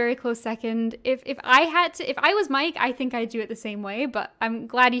Door, very close second. If I was Mike, I think I'd do it the same way, but I'm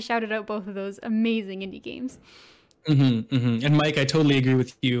glad he shouted out both of those amazing indie games. And Mike, I totally agree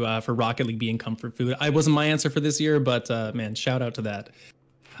with you for Rocket League being comfort food. I wasn't my answer for this year, but man, shout out to that.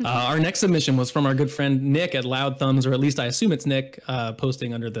 Our next submission was from our good friend Nick at Loud Thumbs, or at least I assume it's Nick,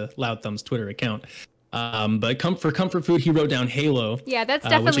 posting under the Loud Thumbs Twitter account. But for comfort food, he wrote down Halo. Yeah, that's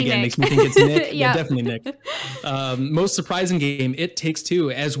definitely which again Nick. makes me think it's Nick. Yeah, definitely Nick. Most surprising game, It Takes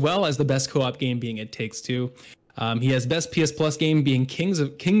Two, as well as the best co-op game being It Takes Two. He has best PS Plus game being Kings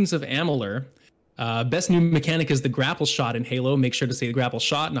of Amalur. Best new mechanic is the grapple shot in Halo. Make sure to say the grapple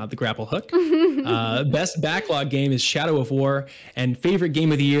shot, not the grapple hook. Best backlog game is Shadow of War. And favorite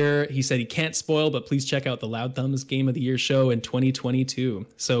game of the year, he said he can't spoil, but please check out the Loud Thumbs Game of the Year show in 2022.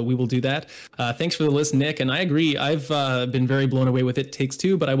 So we will do that. Thanks for the list, Nick. And I agree. I've been very blown away with It Takes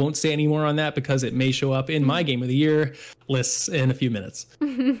Two, but I won't say any more on that because it may show up in my Game of the Year lists in a few minutes.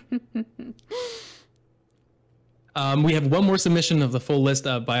 We have one more submission of the full list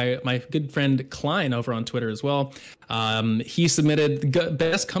by my good friend Klein over on Twitter as well. He submitted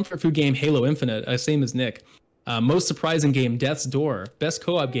best comfort food game, Halo Infinite, same as Nick. Most surprising game, Death's Door. Best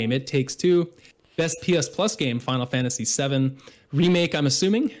co-op game, It Takes Two. Best PS Plus game, Final Fantasy VII. Remake, I'm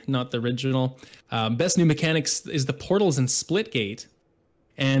assuming, not the original. Best new mechanics is the Portals and Splitgate.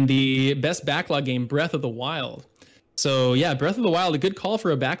 And the best backlog game, Breath of the Wild. So yeah, Breath of the Wild, a good call for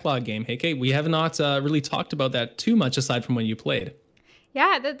a backlog game. Hey, Kate, we have not really talked about that too much aside from when you played.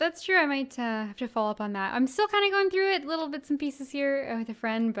 Yeah, that's true. I might have to follow up on that. I'm still kind of going through it, little bits and pieces here with a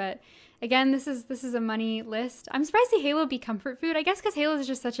friend, but again, this is a money list. I'm surprised the Halo be comfort food. I guess because Halo is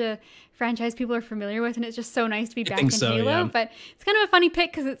just such a franchise people are familiar with, and it's just so nice to be back in Halo. Yeah. But it's kind of a funny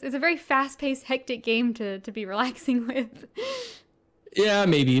pick because it's a very fast-paced, hectic game to be relaxing with. Yeah,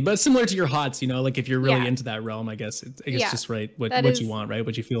 maybe, but similar to your HOTS, like if you're really into that realm, I guess it's just right what you want, right?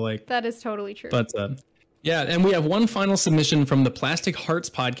 What you feel like. That is totally true. But yeah, and we have one final submission from the Plastic Hearts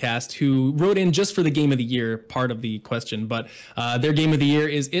podcast, who wrote in just for the Game of the Year part of the question, but their Game of the Year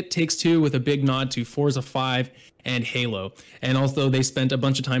is It Takes Two, with a big nod to Forza 5 and Halo. And also they spent a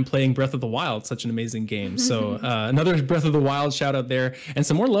bunch of time playing Breath of the Wild, such an amazing game. So another Breath of the Wild shout out there, and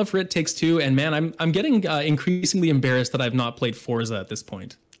some more love for It Takes Two. And man, I'm getting increasingly embarrassed that I've not played Forza at this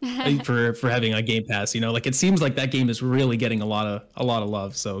point for having a Game Pass. Like it seems like that game is really getting a lot of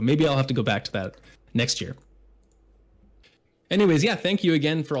love. So maybe I'll have to go back to that next year. Anyways, yeah, thank you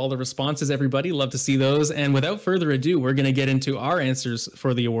again for all the responses, everybody. Love to see those. And without further ado, we're going to get into our answers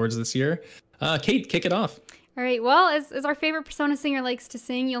for the awards this year. Kate, kick it off. All right, well, as our favorite Persona singer likes to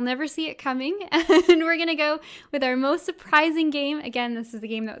sing, you'll never see it coming. And we're going to go with our most surprising game. Again, this is the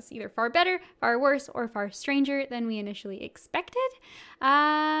game that was either far better, far worse, or far stranger than we initially expected.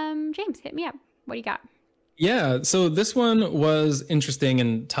 James, hit me up. What do you got? Yeah, so this one was interesting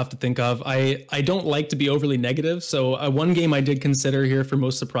and tough to think of. I don't like to be overly negative, so one game I did consider here for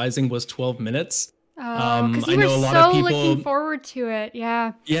most surprising was 12 Minutes. Oh, because you were so looking forward to it.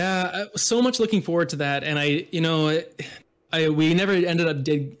 Yeah. Yeah, so much looking forward to that, and we never ended up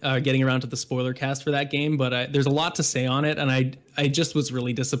getting around to the spoiler cast for that game, but there's a lot to say on it, and I just was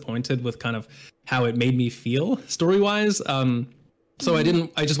really disappointed with kind of how it made me feel story-wise. So I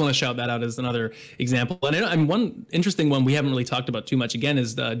just want to shout that out as another example. And one interesting one we haven't really talked about too much, again,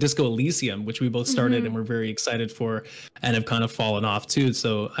 is the Disco Elysium, which we both started and we're very excited for and have kind of fallen off too.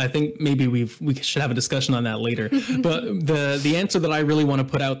 So I think maybe we should have a discussion on that later. But the answer that I really want to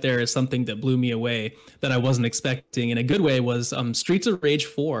put out there is something that blew me away that I wasn't expecting in a good way, was Streets of Rage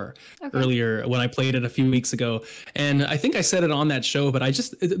 4 earlier when I played it a few weeks ago. And I think I said it on that show, but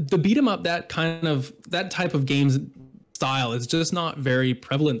the beat 'em up, that type of games style is just not very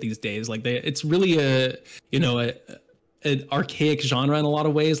prevalent these days. Like it's really an archaic genre in a lot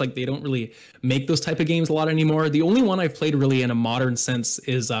of ways. Like they don't really make those type of games a lot anymore. The only one I've played really in a modern sense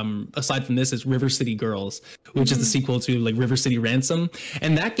is aside from this is River City Girls, which is the sequel to like River City Ransom.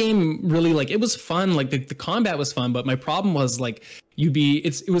 And that game really, like, it was fun. Like the combat was fun, but my problem was like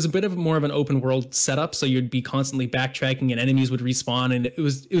it was a bit of more of an open world setup, so you'd be constantly backtracking and enemies would respawn, and it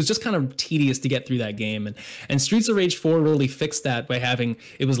was just kind of tedious to get through that game. And Streets of Rage 4 really fixed that by having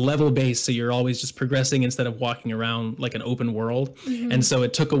it was level based, so you're always just progressing instead of walking around like an open world. And so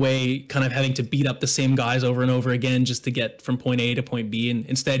it took away kind of having to beat up the same guys over and over again just to get from point A to point B, and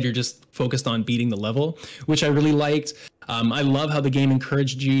instead you're just focused on beating the level, which I really liked. I love how the game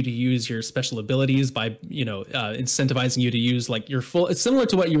encouraged you to use your special abilities by, incentivizing you to use like your full. It's similar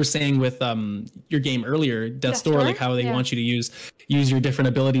to what you were saying with your game earlier, Death's Door, like how they want you to use your different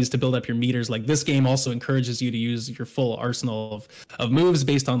abilities to build up your meters. Like this game also encourages you to use your full arsenal of moves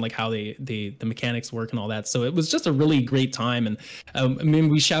based on like how the mechanics work and all that. So it was just a really great time. And I mean,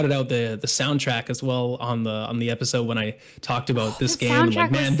 we shouted out the soundtrack as well on the episode when I talked about this game. And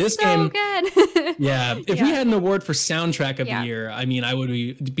like, man, this game, good. Yeah, if we had an award for soundtrack of the year, I mean, I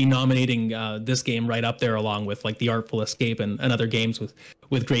would be nominating this game right up there along with like The Artful Escape and other games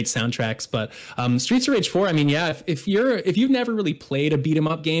with great soundtracks. But Streets of Rage 4, I mean, yeah, if you've never really played a beat 'em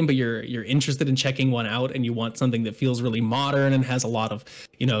up game, but you're interested in checking one out and you want something that feels really modern and has a lot of,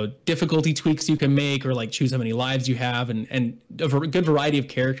 difficulty tweaks you can make, or like choose how many lives you have, and a good variety of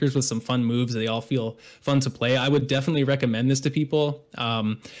characters with some fun moves that they all feel fun to play, I would definitely recommend this to people.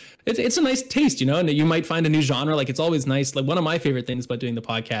 It's a nice taste, and you might find a new genre. Like, it's always nice. Like, one of my favorite things about doing the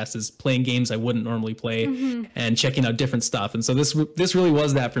podcast is playing games I wouldn't normally play and checking out different stuff. And so this really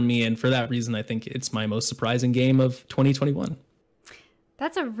was that for me. And for that reason, I think it's my most surprising game of 2021.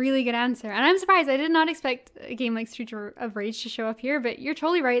 That's a really good answer. And I'm surprised. I did not expect a game like Streets of Rage to show up here, but you're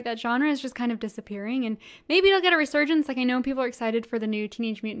totally right. That genre is just kind of disappearing, and maybe it'll get a resurgence. Like, I know people are excited for the new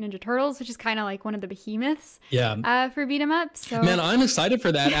Teenage Mutant Ninja Turtles, which is kind of like one of the behemoths for beat 'em up. So man, I'm excited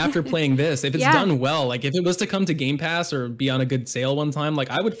for that after playing this. If it's done well, like if it was to come to Game Pass or be on a good sale one time, like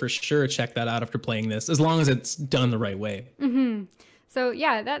I would for sure check that out after playing this, as long as it's done the right way. So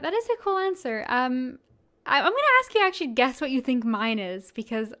yeah, that is a cool answer. I'm going to ask you to actually guess what you think mine is,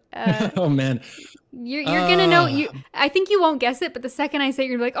 because oh man, you're gonna know. I think you won't guess it, but the second I say it,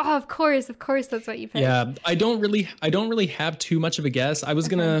 you're like, oh, of course, that's what you picked. Yeah, I don't really have too much of a guess. I was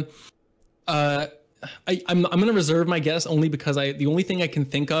gonna, I'm gonna reserve my guess only because the only thing I can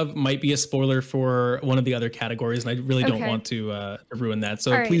think of might be a spoiler for one of the other categories, and I really don't want to ruin that.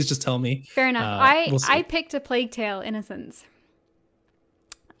 So please just tell me. Fair enough. I picked A Plague Tale: Innocence.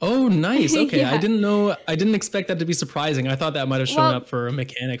 Oh, nice. Okay. I didn't expect that to be surprising. I thought that might have shown up for a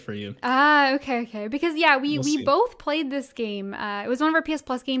mechanic for you. Okay. Because we both played this game. It was one of our PS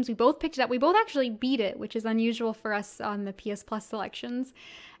Plus games. We both picked it up. We both actually beat it, which is unusual for us on the PS Plus selections.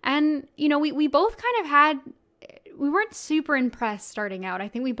 And, we both kind of we weren't super impressed starting out. I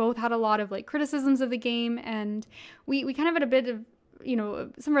think we both had a lot of like criticisms of the game, and we kind of had a bit of,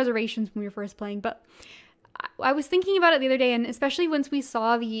 some reservations when we were first playing, but I was thinking about it the other day, and especially once we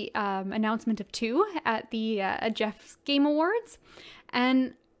saw the announcement of 2 at the Jeff Game Awards,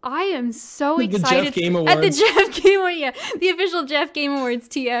 and I am so excited Jeff Game Awards. At the Jeff Game Awards, the official Jeff Game Awards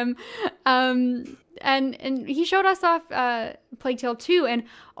TM. And he showed us off Plague Tale 2, and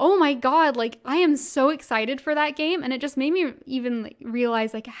oh my god, like I am so excited for that game, and it just made me even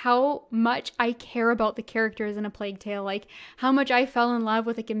realize like how much I care about the characters in A Plague Tale, like how much I fell in love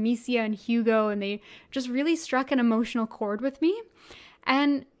with like Amicia and Hugo, and they just really struck an emotional chord with me.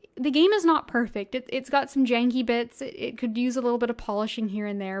 And the game is not perfect. It's got some janky bits. It could use a little bit of polishing here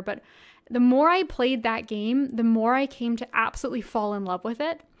and there, but the more I played that game, the more I came to absolutely fall in love with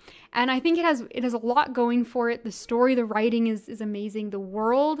it. And I think it has a lot going for it. The story, the writing is amazing. The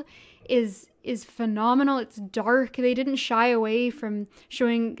world is phenomenal. It's dark. They didn't shy away from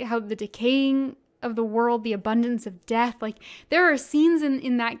showing how the decaying of the world, the abundance of death. Like, there are scenes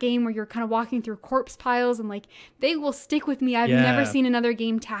in that game where you're kind of walking through corpse piles, and like they will stick with me. I've never seen another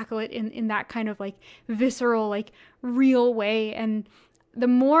game tackle it in that kind of like visceral, like real way. And the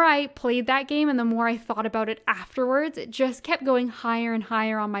more I played that game and the more I thought about it afterwards, it just kept going higher and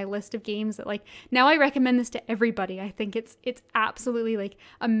higher on my list of games that like now I recommend this to everybody. I think it's absolutely like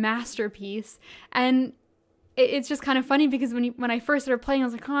a masterpiece. And it's just kind of funny because when I first started playing, I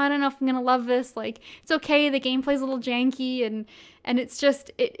was like, oh, I don't know if I'm gonna love this. Like, it's okay, the gameplay's a little janky, and it's just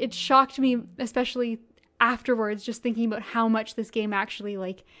it shocked me, especially afterwards, just thinking about how much this game actually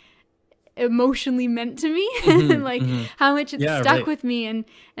like emotionally meant to me and like how much it stuck with me.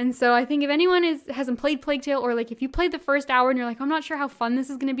 And so I think if anyone hasn't played Plague Tale, or like if you played the first hour and you're like, I'm not sure how fun this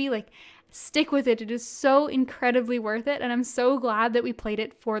is going to be, like stick with it. It is so incredibly worth it. And I'm so glad that we played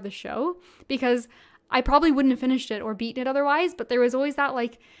it for the show, because I probably wouldn't have finished it or beaten it otherwise, but there was always that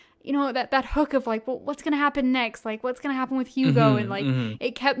like you know, that hook of like, well, what's going to happen next? Like, what's going to happen with Hugo? And like,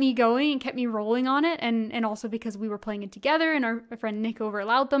 it kept me going and kept me rolling on it. And also because we were playing it together, and our friend Nick over at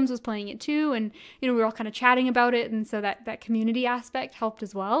Loud Thumbs was playing it too. And, you know, we were all kind of chatting about it. And so that community aspect helped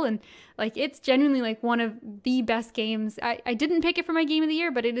as well. And like, it's genuinely like one of the best games. I didn't pick it for my game of the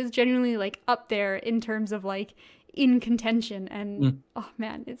year, but it is genuinely like up there in terms of like in contention. And oh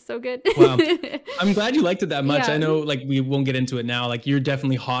man, it's so good. Wow. I'm glad you liked it that much. Yeah. I know like we won't get into it now, like you're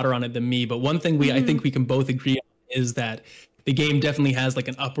definitely hotter on it than me, but one thing I think we can both agree on is that the game definitely has like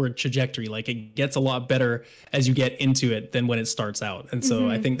an upward trajectory. Like it gets a lot better as you get into it than when it starts out. And so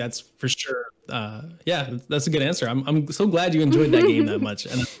I think that's for sure. Yeah, that's a good answer. I'm so glad you enjoyed that game that much.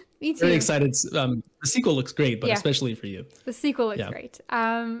 And Me too. very excited. The sequel looks great, but especially for you. The sequel looks great.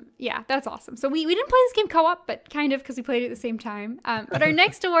 Yeah, that's awesome. So we didn't play this game co-op, but kind of because we played it at the same time. But our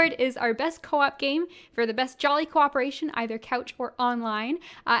next award is our best co-op game for the best jolly cooperation, either couch or online.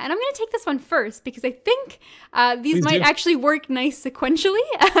 And I'm going to take this one first because I think these might actually work nice sequentially.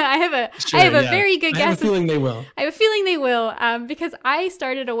 I have a very good guess. I have a feeling they will. I have a feeling they will because I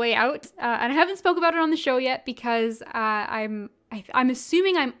started A Way Out, and I haven't spoke about it on the show yet because I'm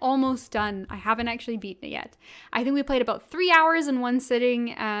assuming I'm almost done. I haven't actually beaten it yet. I think we played about 3 hours in one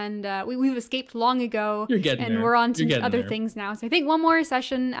sitting, and we've escaped long ago. You're getting and there. We're on to other things now. So I think one more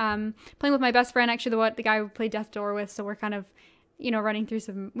session. Playing with my best friend, actually, the guy we played Death's Door with. So we're kind of, you know, running through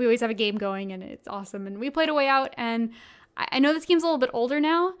some. We always have a game going, and it's awesome. And we played A Way Out, and I know this game's a little bit older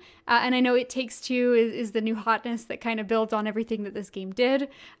now, and I know It Takes Two is the new hotness that kind of builds on everything that this game did.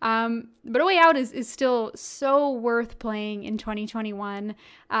 But A Way Out is still so worth playing in 2021.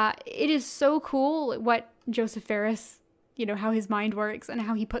 It is so cool what Joseph Fares, you know, how his mind works and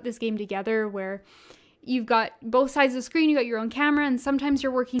how he put this game together, where you've got both sides of the screen, you got your own camera, and sometimes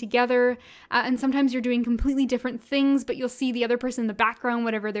you're working together, and sometimes you're doing completely different things, but you'll see the other person in the background,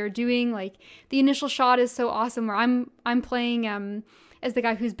 whatever they're doing. Like the initial shot is so awesome where I'm playing as the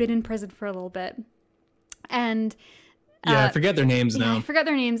guy who's been in prison for a little bit. And I forget their names now. I forget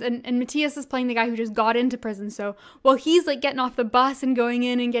their names. And Matthias is playing the guy who just got into prison. So while he's like getting off the bus and going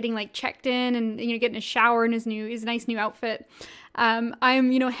in and getting like checked in and, you know, getting a shower in his nice new outfit,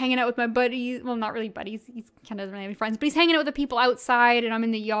 I'm, you know, hanging out with my buddies. Well, not really buddies. He's kind of doesn't really have any friends, but he's hanging out with the people outside, and I'm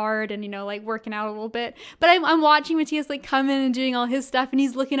in the yard and, you know, like working out a little bit. But I'm watching Matthias like come in and doing all his stuff, and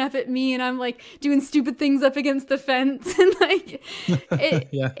he's looking up at me, and I'm like doing stupid things up against the fence. And like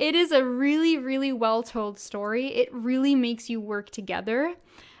it is a really, really well told story. It really makes you work together.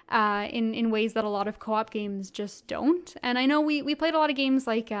 In ways that a lot of co-op games just don't. And I know we played a lot of games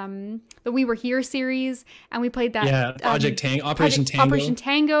like the We Were Here series, and we played that Operation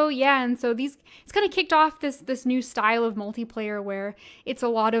Tango. Yeah, and so it's kind of kicked off this new style of multiplayer where it's a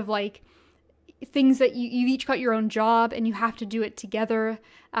lot of like things that you each got your own job and you have to do it together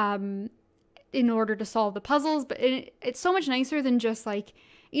in order to solve the puzzles. But it's so much nicer than just like,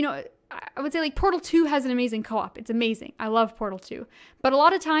 you know, I would say like Portal 2 has an amazing co-op. It's amazing. I love Portal 2. But a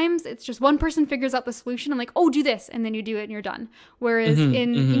lot of times it's just one person figures out the solution and like, oh, do this, and then you do it and you're done. Whereas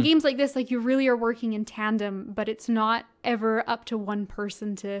in games like this, like you really are working in tandem, but it's not ever up to one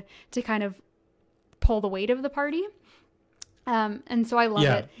person to kind of pull the weight of the party. And so I love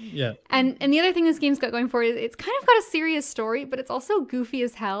it. Yeah. And the other thing this game's got going for it is it's kind of got a serious story, but it's also goofy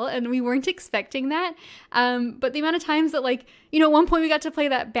as hell, and we weren't expecting that. But the amount of times that, like, you know, at one point we got to play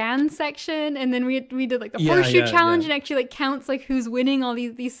that band section, and then we did like the horseshoe challenge, and actually like counts like who's winning, all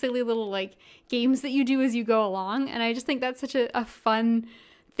these silly little like games that you do as you go along. And I just think that's such a fun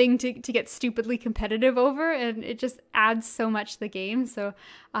thing to get stupidly competitive over, and it just adds so much to the game. So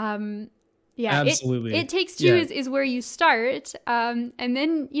yeah, absolutely. It Takes Two is where you start, and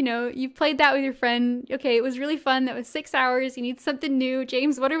then, you know, you've played that with your friend. Okay, it was really fun. That was 6 hours. You need something new.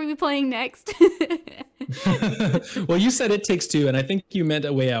 James, what are we playing next? Well, you said It Takes Two, and I think you meant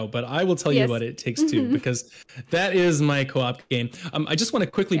A Way Out, but I will tell you what It Takes Two, because that is my co-op game. I just want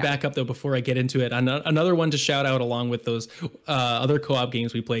to quickly back up, though, before I get into it. Another one to shout out along with those other co-op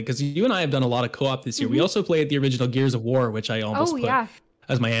games we played, because you and I have done a lot of co-op this year. We also played the original Gears of War, which I almost put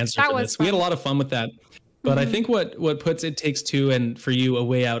as my answer for this. We had a lot of fun with that. But I think what puts It Takes Two and for you A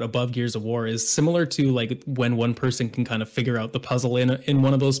Way Out above Gears of War is similar to like when one person can kind of figure out the puzzle in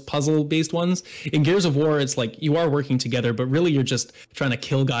one of those puzzle based ones. In Gears of War, it's like you are working together, but really you're just trying to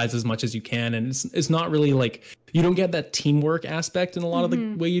kill guys as much as you can. And it's not really like, you don't get that teamwork aspect in a lot of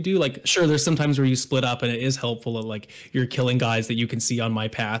the way you do. Like, sure, there's some times where you split up and it is helpful that like you're killing guys that you can see on my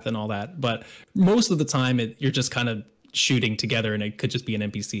path and all that. But most of the time you're just kind of shooting together, and it could just be an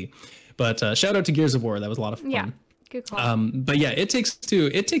NPC. But shout out to Gears of War. That was a lot of fun. Yeah, good call. But yeah, It Takes Two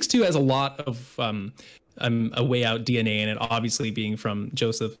has a lot of a Way Out DNA in it, obviously being from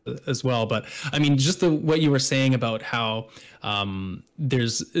Joseph as well. But I mean, just what you were saying about how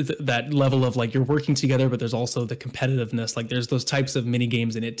there's that level of like you're working together, but there's also the competitiveness. Like there's those types of mini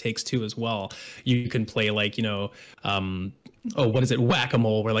games in It Takes Two as well. You can play like, what is it,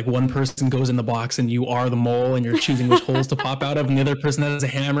 whack-a-mole, where like one person goes in the box and you are the mole and you're choosing which holes to pop out of, and the other person has a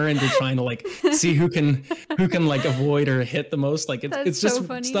hammer and you're trying to like see who can like avoid or hit the most. Like it's just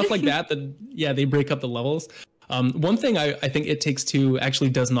so stuff like that they break up the levels. One thing I think It Takes Two actually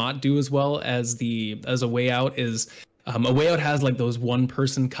does not do as well as A Way Out is A Way Out has like those one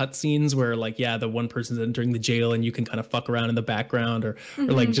person cutscenes where like, the one person's entering the jail and you can kind of fuck around in the background or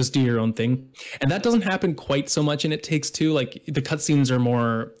like just do your own thing. And that doesn't happen quite so much in It Takes Two. Like the cutscenes are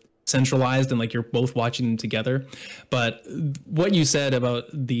more centralized and like you're both watching them together. But what you said about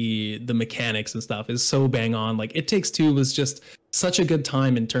the mechanics and stuff is so bang on. Like It Takes Two was just such a good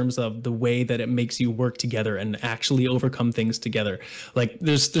time in terms of the way that it makes you work together and actually overcome things together. Like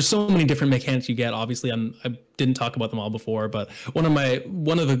there's so many different mechanics you get. Obviously, I didn't talk about them all before, but one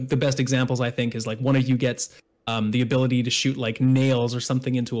of the best examples I think is like one of you gets the ability to shoot like nails or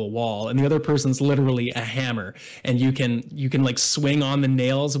something into a wall, and the other person's literally a hammer, and you can like swing on the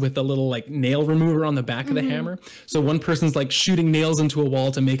nails with a little like nail remover on the back of the hammer. So one person's like shooting nails into a wall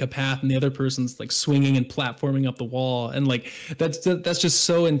to make a path, and the other person's like swinging and platforming up the wall, and like that's just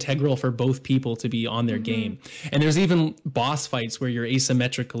so integral for both people to be on their game. And there's even boss fights where you're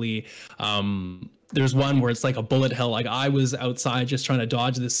asymmetrically. There's one where it's like a bullet hell. Like I was outside just trying to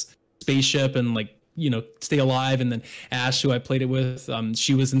dodge this spaceship and like stay alive, and then Ash, who I played it with,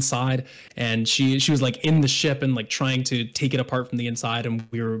 she was inside and she was like in the ship and like trying to take it apart from the inside, and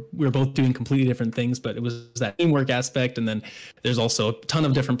we were both doing completely different things, but it was that teamwork aspect. And then there's also a ton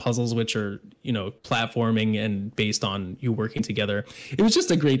of different puzzles which are platforming and based on you working together. It was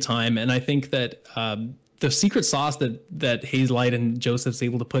just a great time, and I think that the secret sauce that Hazelight and Joseph's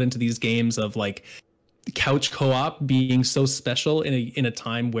able to put into these games of like couch co-op being so special in a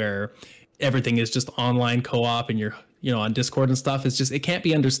time where everything is just online co-op and you're on Discord and stuff, it can't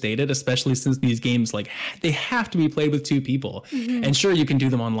be understated, especially since these games like they have to be played with two people. And sure, you can do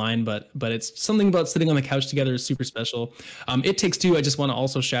them online, but it's something about sitting on the couch together is super special. It Takes Two, I just want to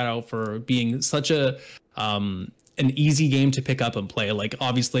also shout out for being such an easy game to pick up and play. Like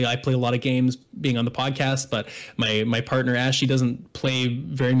obviously I play a lot of games being on the podcast, but my partner Ash, she doesn't play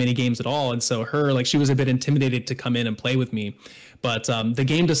very many games at all, and so she was a bit intimidated to come in and play with me. But the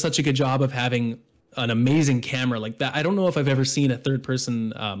game does such a good job of having an amazing camera like that. I don't know if I've ever seen a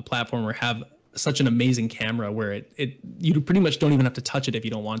third-person platformer have such an amazing camera where you pretty much don't even have to touch it if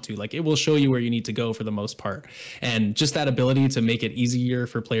you don't want to. Like it will show you where you need to go for the most part. And just that ability to make it easier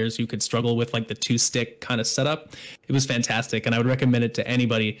for players who could struggle with like the two-stick kind of setup, it was fantastic. And I would recommend it to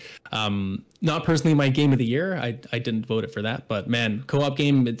anybody. Not personally my game of the year. I didn't vote it for that, but man, co-op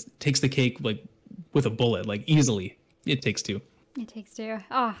game, it takes the cake like with a bullet, like easily. It Takes Two. It Takes Two.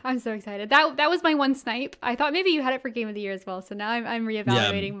 Oh, I'm so excited. That was my one snipe. I thought maybe you had it for Game of the Year as well. So now I'm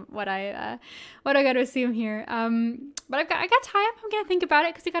reevaluating what I got to assume here. But I got time. I'm gonna think about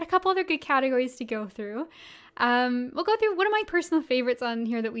it because we got a couple other good categories to go through. We'll go through one of my personal favorites on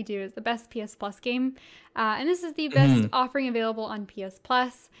here that we do is the best PS Plus game, and this is the best offering available on PS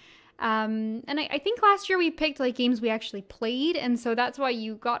Plus. And I think last year we picked like games we actually played, and so that's why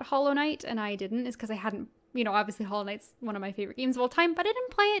you got Hollow Knight and I didn't, is because I hadn't. Obviously Hollow Knight's one of my favorite games of all time, but I didn't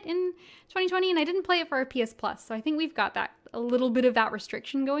play it in 2020 and I didn't play it for our PS Plus. So I think we've got a little bit of that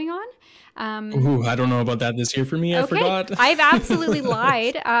restriction going on. I don't know about that this year for me. I forgot. I've absolutely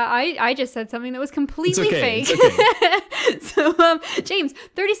lied. I just said something that was completely fake. It's okay. So, James,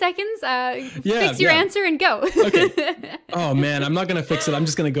 30 seconds. Fix your answer and go. Okay. Oh man, I'm not going to fix it. I'm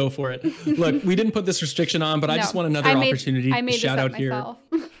just going to go for it. Look, we didn't put this restriction on, but I just want another opportunity to shout out here.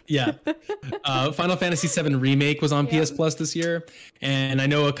 Yeah. Final Fantasy VII Remake was on PS Plus this year. And I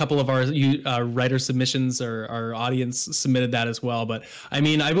know a couple of our writer submissions or our audience submitted that as well. But I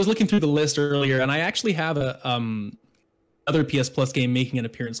mean, I was looking through the list earlier and I actually have other PS Plus game making an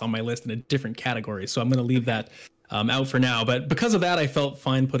appearance on my list in a different category. So I'm going to leave that out for now. But because of that, I felt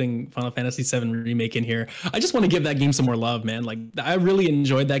fine putting Final Fantasy VII Remake in here. I just want to give that game some more love, man. Like I really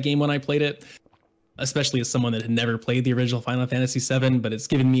enjoyed that game when I played it, especially as someone that had never played the original Final Fantasy VII, but it's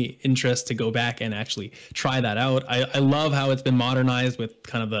given me interest to go back and actually try that out. I love how it's been modernized with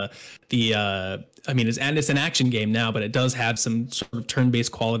kind of the I mean, it's an action game now, but it does have some sort of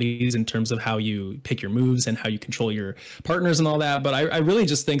turn-based qualities in terms of how you pick your moves and how you control your partners and all that. But I really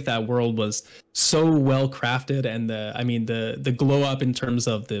just think that world was so well crafted, and the glow up in terms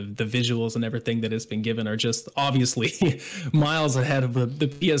of the visuals and everything that has been given are just obviously miles ahead of the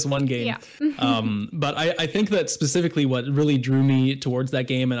PS1 game. Yeah. But I think that specifically what really drew me towards that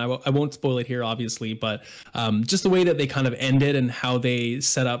game, and I won't spoil it here, obviously, but just the way that they kind of ended and how they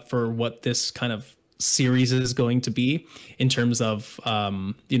set up for what this kind of series is going to be in terms of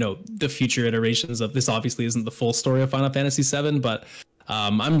the future iterations of this. Obviously isn't the full story of Final Fantasy VII, but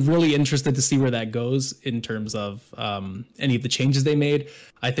I'm really interested to see where that goes in terms of any of the changes they made.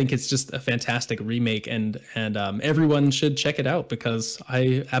 I think it's just a fantastic remake, and everyone should check it out because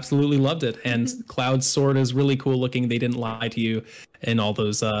I absolutely loved it. And Cloud's sword is really cool looking. They didn't lie to you in all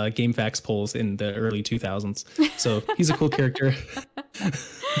those GameFAQs polls in the early 2000s. So he's a cool character.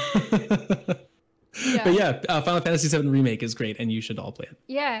 Yeah. But yeah, Final Fantasy VII Remake is great, and you should all play it.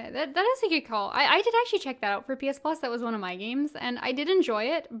 Yeah, that is a good call. I did actually check that out for PS Plus. That was one of my games, and I did enjoy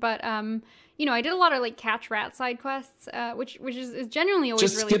it. But I did a lot of like catch rat side quests, which is genuinely always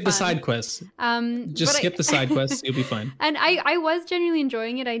just really skip fun. The side quests. Just skip the side quests. You'll be fine. And I was genuinely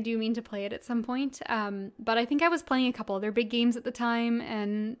enjoying it. I do mean to play it at some point. But I think I was playing a couple other big games at the time,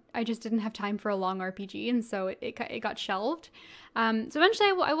 and I just didn't have time for a long RPG, and so it got shelved. So eventually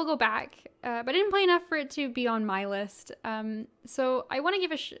I will go back, but I didn't play enough for it to be on my list. So I want to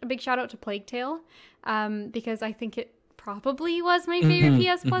give a big shout out to Plague Tale, because I think it probably was my favorite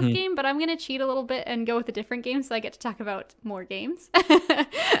PS Plus game, but I'm going to cheat a little bit and go with a different game so I get to talk about more games.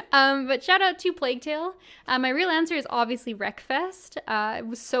 But shout out to Plague Tale. My real answer is obviously Wreckfest. It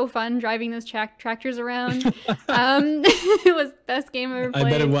was so fun driving those tractors around. It was the best game I ever played. I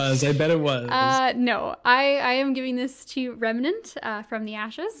bet it was. No, I am giving this to Remnant from the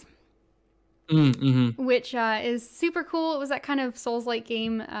Ashes. Which is super cool. It was that kind of Souls-like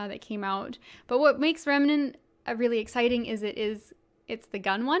game that came out. But what makes Remnant really exciting is it's the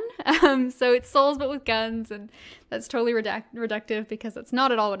gun one. So it's Souls but with guns, and that's totally reductive because that's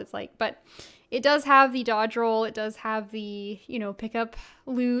not at all what it's like. But it does have the dodge roll. It does have the, pick up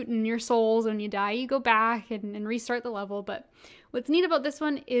loot and your souls. When you die, you go back and restart the level. But what's neat about this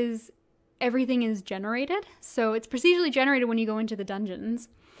one is everything is generated. So it's procedurally generated when you go into the dungeons,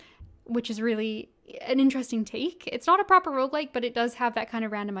 which is really an interesting take. It's not a proper roguelike, but it does have that kind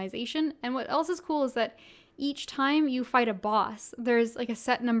of randomization. And what else is cool is that each time you fight a boss, there's like a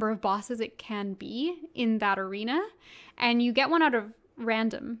set number of bosses it can be in that arena, and you get one out of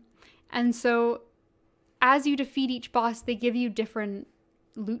random. And so as you defeat each boss, they give you different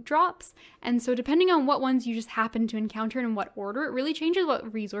loot drops. And so depending on what ones you just happen to encounter and in what order, it really changes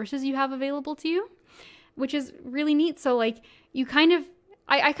what resources you have available to you, which is really neat. So like you kind of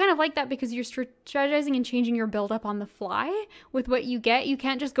I kind of like that because you're strategizing and changing your build up on the fly with what you get. You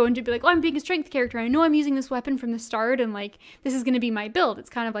can't just go into be like, oh, I'm being a strength character. I know I'm using this weapon from the start and like, this is going to be my build. It's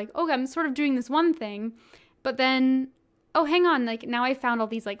kind of like, okay, I'm sort of doing this one thing, but then, oh, hang on. Like now I found all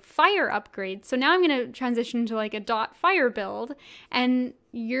these like fire upgrades. So now I'm going to transition to like a dot fire build, and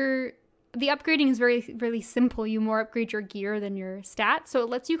the upgrading is very, really simple. You more upgrade your gear than your stats. So it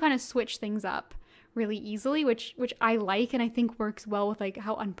lets you kind of switch things up really easily, which I like, and I think works well with like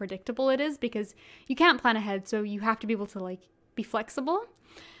how unpredictable it is because you can't plan ahead, so you have to be able to like be flexible,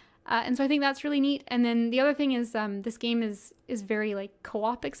 and so I think that's really neat. And then the other thing is this game is very like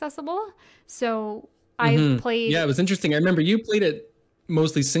co-op accessible, so I've played. Yeah, it was interesting. I remember you played it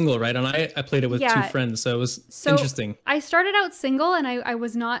mostly single, right? And I played it with two friends, so it was interesting. I started out single, and I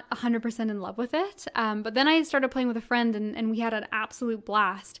was not 100% in love with it, but then I started playing with a friend, and we had an absolute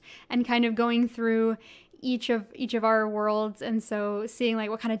blast, and kind of going through each of our worlds, and so seeing like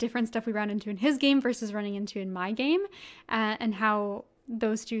what kind of different stuff we ran into in his game versus running into in my game, and how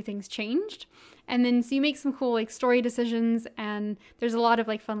those two things changed. And then so you make some cool like story decisions, and there's a lot of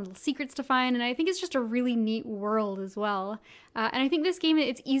like fun little secrets to find, and I think it's just a really neat world as well. And I think this game,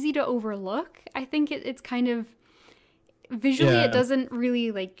 it's easy to overlook. I think it's kind of visually, it doesn't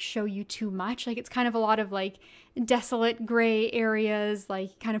really like show you too much. Like it's kind of a lot of like desolate gray areas,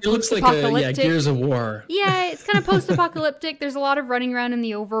 like kind of post-apocalyptic. It looks like Gears of War. Yeah, it's kind of post-apocalyptic. There's a lot of running around in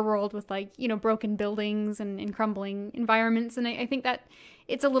the overworld with like, broken buildings and crumbling environments. And I think that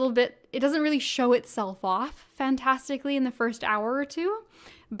it's a little bit, it doesn't really show itself off fantastically in the first hour or two.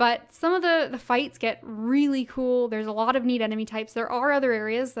 But some of the fights get really cool. There's a lot of neat enemy types. There are other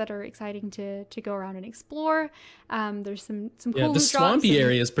areas that are exciting to go around and explore. There's some cool loot drops. The swampy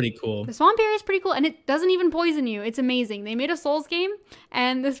area is pretty cool. The swamp area is pretty cool, and it doesn't even poison you. It's amazing. They made a Souls game,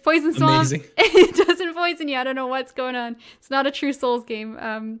 and this poison swamp, it doesn't poison you. I don't know what's going on. It's not a true Souls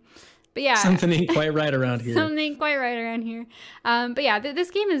game. But yeah, something ain't quite right around here. something ain't quite right around here. But yeah, this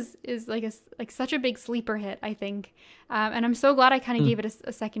game is like such a big sleeper hit, I think. And I'm so glad I kind of gave it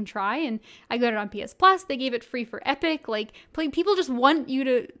a second try. And I got it on PS Plus. They gave it free for Epic. Like, people just want you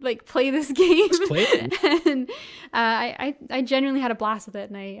to like play this game. Just play it. And I genuinely had a blast with it,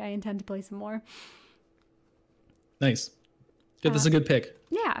 and I intend to play some more. Nice. Good. That's a good pick.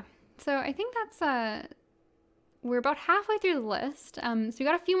 Yeah. So I think that's we're about halfway through the list. So we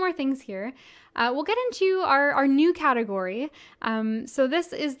got a few more things here. We'll get into our new category. So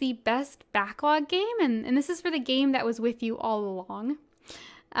this is the best backlog game, and this is for the game that was with you all along.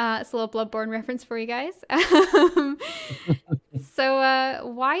 It's a little Bloodborne reference for you guys. So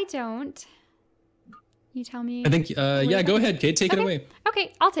why don't you tell me? I think, yeah, go ahead, Kate. Take it away.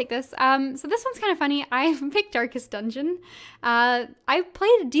 Okay, I'll take this. So this one's kind of funny. I picked Darkest Dungeon. I've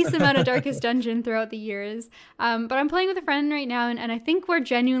played a decent amount of Darkest Dungeon throughout the years, but I'm playing with a friend right now, and I think we're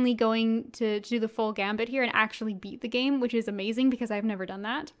genuinely going to do the full gambit here and actually beat the game, which is amazing because I've never done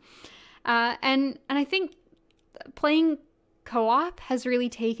that. And I think playing co-op has really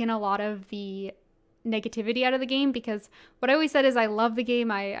taken a lot of the negativity out of the game, because what I always said is I love the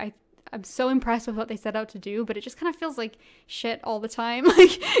game. I'm so impressed with what they set out to do, but it just kind of feels like shit all the time.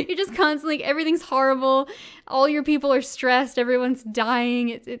 Like, you're just constantly, like, everything's horrible. All your people are stressed. Everyone's dying.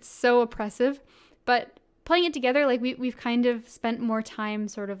 It's so oppressive. But playing it together, like, we've kind of spent more time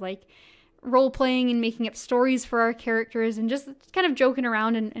sort of like role-playing and making up stories for our characters and just kind of joking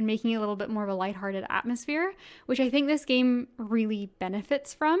around and making it a little bit more of a lighthearted atmosphere, which I think this game really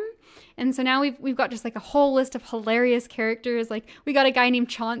benefits from. And so now we've got just like a whole list of hilarious characters. Like, we got a guy named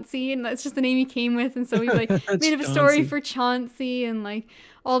Chauncey, and that's just the name he came with, and so we've like made up a story for Chauncey, and like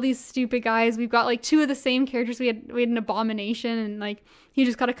all these stupid guys. We've got like two of the same characters. We had an Abomination, and like he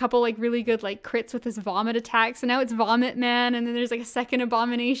just got a couple like really good like crits with his vomit attacks. So now it's Vomit Man, and then there's like a second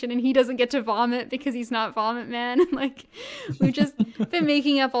Abomination, and he doesn't get to vomit because he's not Vomit Man. And like, we've just been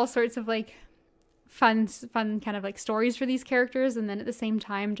making up all sorts of like fun kind of like stories for these characters, and then at the same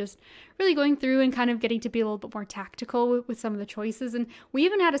time just really going through and kind of getting to be a little bit more tactical with some of the choices. And we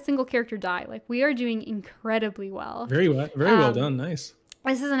even had a single character die. Like, we are doing incredibly well. Very well done. Nice.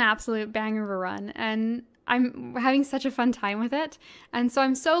 This is an absolute banger of a run, and I'm having such a fun time with it. And so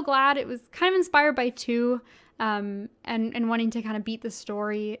I'm so glad it was kind of inspired by 2, and wanting to kind of beat the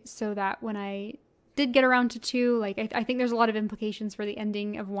story, so that when I did get around to 2, like I think there's a lot of implications for the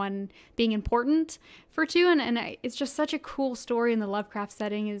ending of 1 being important for 2, and it's just such a cool story, and the Lovecraft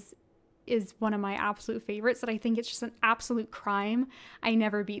setting is one of my absolute favorites, that I think it's just an absolute crime I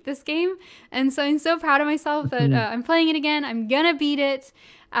never beat this game. And so I'm so proud of myself that I'm playing it again. I'm gonna beat it.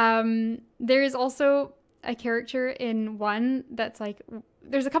 There is also a character in 1 that's like,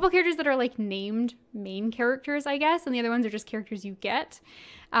 there's a couple characters that are like named main characters, I guess, and the other ones are just characters you get.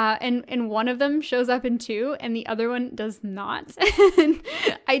 And one of them shows up in 2, and the other one does not. And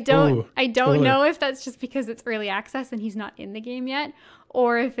I don't know if that's just because it's early access and he's not in the game yet,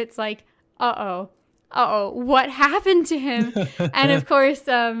 or if it's like, what happened to him? And of course,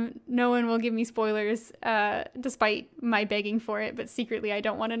 no one will give me spoilers, despite my begging for it, but secretly I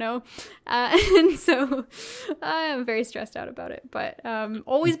don't want to know. And so I'm very stressed out about it. But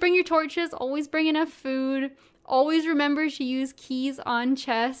always bring your torches, always bring enough food, always remember to use keys on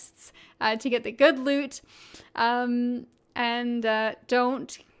chests to get the good loot, and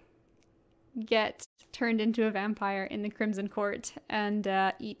don't get turned into a vampire in the Crimson Court and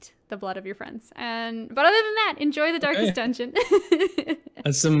eat the blood of your friends. But other than that, enjoy the Darkest Dungeon.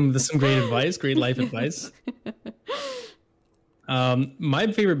 That's some great advice, great life advice.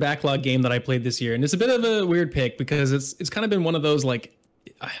 My favorite backlog game that I played this year, and it's a bit of a weird pick because it's kind of been one of those, like,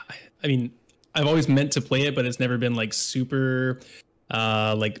 I mean, I've always meant to play it, but it's never been like super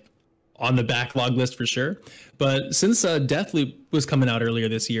like on the backlog list for sure. But since Deathloop was coming out earlier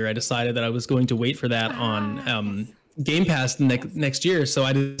this year, I decided that I was going to wait for that on Game Pass next year. So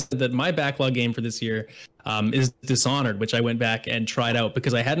I decided that my backlog game for this year is Dishonored, which I went back and tried out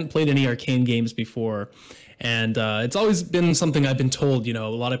because I hadn't played any Arcane games before. And it's always been something I've been told, you know, a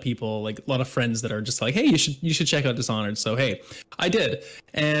lot of people, like a lot of friends that are just like, hey, you should check out Dishonored. So, hey, I did.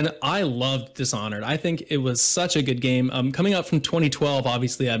 And I loved Dishonored. I think it was such a good game. Coming out from 2012,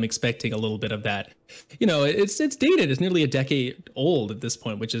 obviously, I'm expecting a little bit of that. You know, it's dated. It's nearly a decade old at this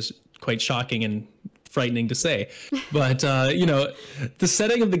point, which is quite shocking and frightening to say. But you know, the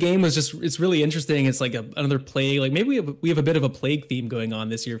setting of the game was just, it's really interesting. It's like another plague. Like maybe we have a bit of a plague theme going on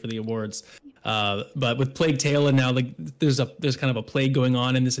this year for the awards. But with Plague Tale, and now like there's kind of a plague going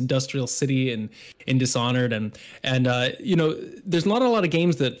on in this industrial city and in Dishonored, and you know, there's not a lot of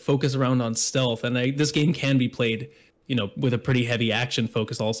games that focus around on stealth, and this game can be played, with a pretty heavy action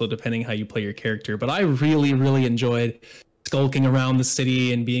focus also, depending how you play your character. But I really, really enjoyed skulking around the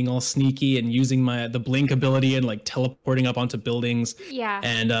city and being all sneaky and using the blink ability and like teleporting up onto buildings. Yeah.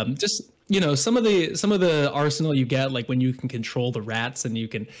 And just some of the arsenal you get, like when you can control the rats and you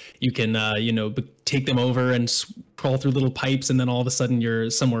can take them over and crawl through little pipes, and then all of a sudden you're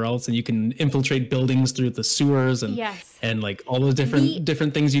somewhere else and you can infiltrate buildings through the sewers and yes. and like all those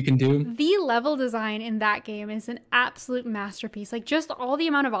different things you can do. The level design in that game is an absolute masterpiece. Like just all the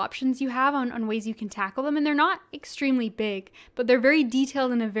amount of options you have on ways you can tackle them, and they're not extremely big, but they're very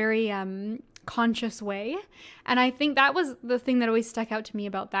detailed in a very conscious way. And I think that was the thing that always stuck out to me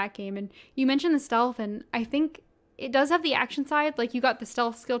about that game. And you mentioned the stealth, and I think it does have the action side. Like you got the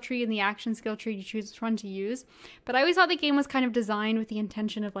stealth skill tree and the action skill tree to choose which one to use. But I always thought the game was kind of designed with the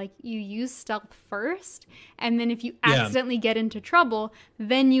intention of like you use stealth first, and then if you accidentally get into trouble,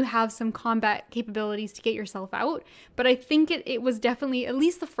 then you have some combat capabilities to get yourself out. But I think it was definitely, at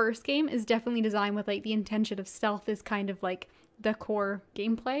least the first game is definitely designed with like the intention of stealth is kind of like the core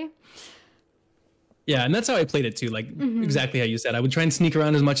gameplay. Yeah, and that's how I played it too. Like exactly how you said, I would try and sneak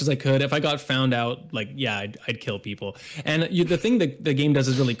around as much as I could. If I got found out, like I'd kill people. And the thing that the game does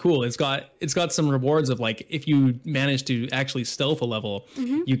is really cool. It's got some rewards of like if you manage to actually stealth a level,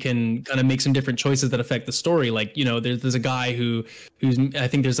 you can kind of make some different choices that affect the story. Like there's a guy who's I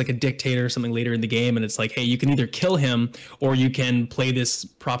think there's like a dictator or something later in the game, and it's like, hey, you can either kill him or you can play this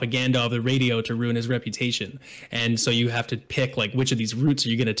propaganda of the radio to ruin his reputation. And so you have to pick like which of these routes are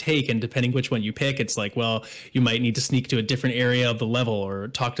you going to take, and depending which one you pick, it's like, well, you might need to sneak to a different area of the level or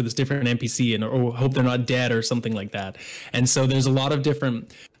talk to this different NPC or hope they're not dead or something like that. And so there's a lot of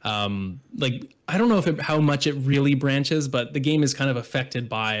different like I don't know how much it really branches, but the game is kind of affected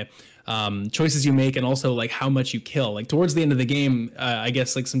by choices you make and also like how much you kill. Like towards the end of the game, I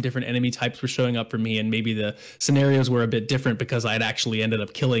guess like some different enemy types were showing up for me, and maybe the scenarios were a bit different because I'd actually ended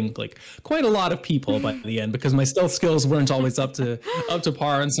up killing like quite a lot of people by the end, because my stealth skills weren't always up to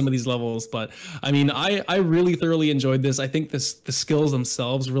par on some of these levels. But I mean, I really thoroughly enjoyed this. I think the skills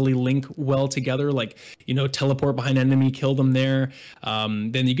themselves really link well together. Like teleport behind enemy, kill them there.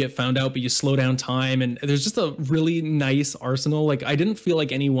 Then you get found out, but you slow down time, and there's just a really nice arsenal. Like I didn't feel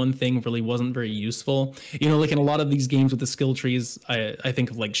like any one thing really wasn't very useful. Like in a lot of these games with the skill trees, I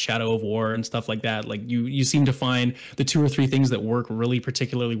think of like Shadow of War and stuff like that. Like you seem to find the 2 or 3 things that work really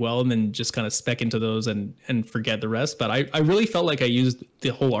particularly well, and then just kind of spec into those and forget the rest. But I really felt like I used the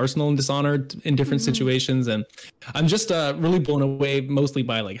whole arsenal in Dishonored in different situations, and I'm just really blown away mostly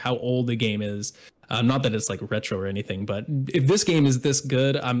by like how old the game is. Not that it's like retro or anything, but if this game is this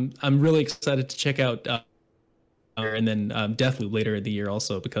good, I'm really excited to check out and then Deathloop later in the year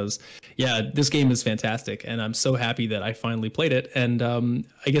also, because this game is fantastic, and I'm so happy that I finally played it. And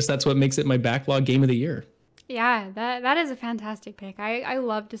I guess that's what makes it my backlog game of the year. Yeah, that is a fantastic pick. I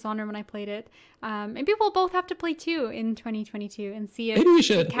loved Dishonored when I played it. Maybe we'll both have to play 2 in 2022 and see if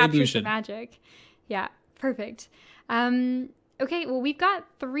it captures the magic. Yeah, perfect. Okay, well, we've got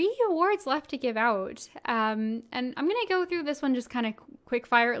 3 awards left to give out. And I'm going to go through this one just kind of quick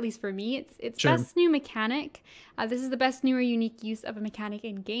fire, at least for me. It's sure. Best New Mechanic. This is the best new or unique use of a mechanic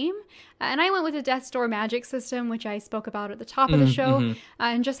in game. And I went with the Death's Door magic system, which I spoke about at the top of the show,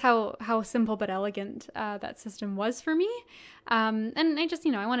 and just how simple but elegant that system was for me. And I just,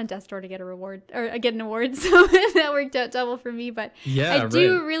 I wanted Death's Door to get a reward, or get an award, so that worked out double for me. But I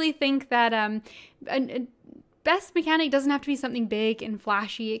do really think that best mechanic doesn't have to be something big and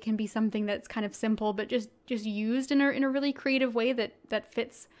flashy. It can be something that's kind of simple, but just used in a really creative way that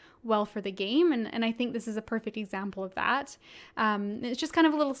fits well for the game. And I think this is a perfect example of that. It's just kind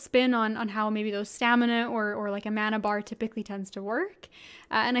of a little spin on how maybe those stamina or like a mana bar typically tends to work.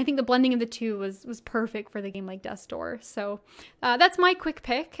 And I think the blending of the two was perfect for the game like Death's Door. So that's my quick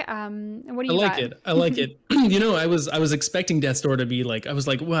pick. What do you got? I like it. I was expecting Death's Door to be like, I was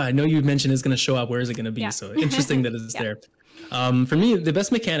like, well, I know you mentioned it's going to show up. Where is it going to be? Yeah. So interesting that it's there. For me, the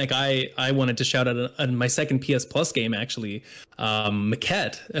best mechanic I wanted to shout out on my second PS Plus game, actually,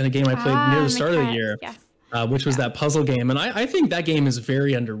 Maquette, and a game I played near the start of the year. Yes. Which was that puzzle game. And I think that game is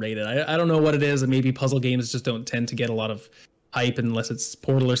very underrated. I don't know what it is, and maybe puzzle games just don't tend to get a lot of hype unless it's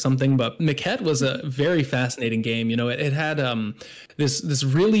Portal or something, but Maquette was a very fascinating game. It had this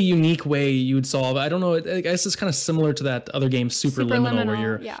really unique way you would solve. I don't know, I guess it's kind of similar to that other game Superliminal,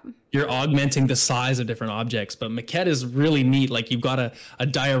 where you're augmenting the size of different objects. But Maquette is really neat. Like you've got a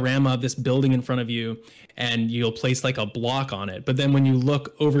diorama of this building in front of you, and you'll place like a block on it. But then when you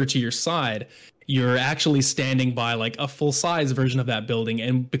look over to your side, you're actually standing by like a full-size version of that building,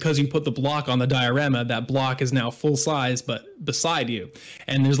 and because you put the block on the diorama, that block is now full size but beside you,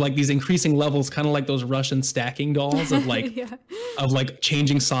 and there's like these increasing levels, kind of like those Russian stacking dolls of like Yeah. of like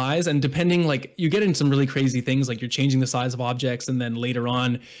changing size, and depending, like you get in some really crazy things, like you're changing the size of objects, and then later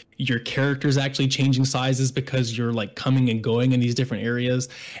on your character's actually changing sizes because you're like coming and going in these different areas,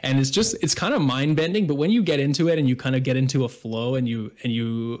 and it's kind of mind bending. But when you get into it and you kind of get into a flow, and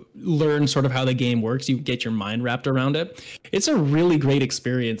you learn sort of how the game works, you get your mind wrapped around it. It's a really great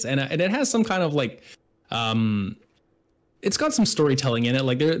experience, and it has some kind of like it's got some storytelling in it.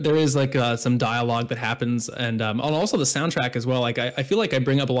 Like there is like some dialogue that happens, and also the soundtrack as well. Like I feel like I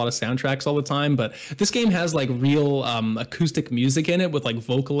bring up a lot of soundtracks all the time, but this game has like real acoustic music in it with like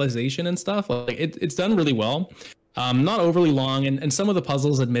vocalization and stuff. Like it's done really well. Not overly long, and some of the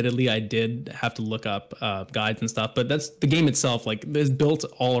puzzles, admittedly, I did have to look up guides and stuff, but that's the game itself, like is built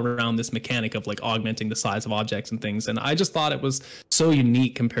all around this mechanic of like augmenting the size of objects and things, and I just thought it was so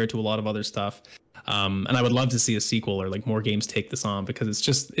unique compared to a lot of other stuff. And I would love to see a sequel or like more games take this on, because it's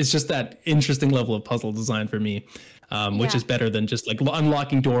just that interesting level of puzzle design for me, which is better than just like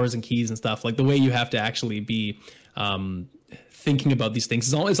unlocking doors and keys and stuff. Like the way you have to actually be thinking about these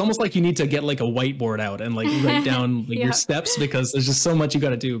things. It's almost like you need to get like a whiteboard out and like write down like your steps, because there's just so much you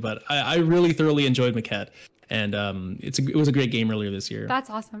got to do. But I really thoroughly enjoyed Maquette. And it was a great game earlier this year. That's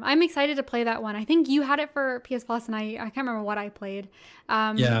awesome. I'm excited to play that one. I think you had it for PS Plus, and I can't remember what I played.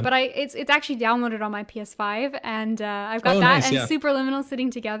 But it's actually downloaded on my PS5, and I've got that and Superliminal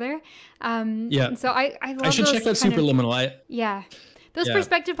sitting together. So I love I should check out Superliminal. Those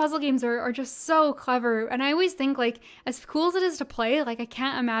perspective puzzle games are just so clever. And I always think, like, as cool as it is to play, like, I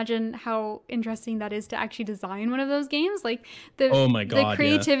can't imagine how interesting that is to actually design one of those games. Like, the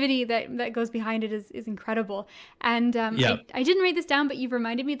creativity that goes behind it is incredible. And I didn't write this down, but you've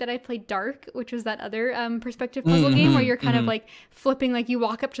reminded me that I played Dark, which was that other perspective puzzle game where you're kind of, like, flipping, like, you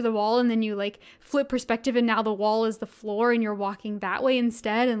walk up to the wall and then you, like, flip perspective, and now the wall is the floor and you're walking that way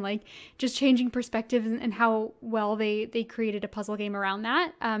instead. And, like, just changing perspective, and how well they created a puzzle game around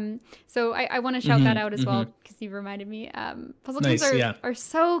that. So I want to shout that out as well, because you reminded me. Puzzle games are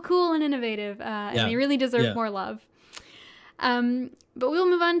so cool and innovative, and they really deserve more love. But we'll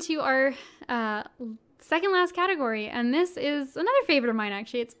move on to our second last category, and this is another favorite of mine,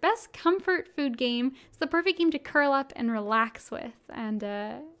 actually. It's best comfort food game. It's the perfect game to curl up and relax with. And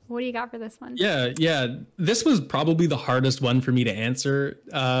what do you got for this one? Yeah. This was probably the hardest one for me to answer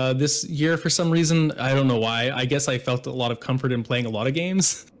this year for some reason. I don't know why. I guess I felt a lot of comfort in playing a lot of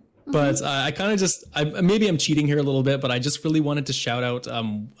games. But I kind of just, maybe I'm cheating here a little bit, but I just really wanted to shout out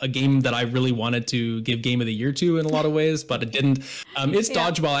a game that I really wanted to give Game of the Year to in a lot of ways, but it didn't. It's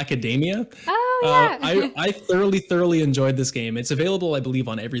Dodgeball Academia. I thoroughly enjoyed this game. It's available, I believe,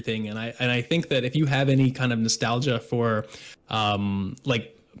 on everything, and I think that if you have any kind of nostalgia for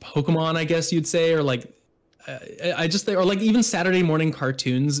like Pokemon, I guess you'd say, or like or like even Saturday morning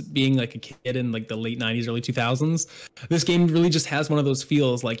cartoons, being like a kid in like the late 90s, early 2000s, this game really just has one of those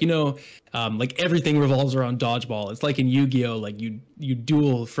feels, like, like everything revolves around dodgeball. It's like in Yu-Gi-Oh, like you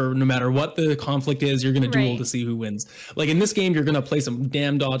duel for no matter what the conflict is, you're gonna duel to see who wins. Like in this game, you're gonna play some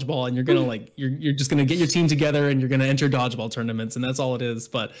damn dodgeball, and you're gonna like you're just gonna get your team together and you're gonna enter dodgeball tournaments, and that's all it is.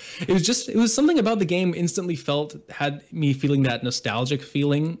 But it was something about the game instantly had me feeling that nostalgic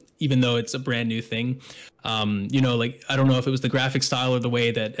feeling, even though it's a brand new thing. Like, I don't know if it was the graphic style or the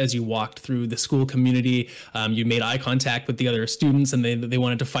way that as you walked through the school community, you made eye contact with the other students, and they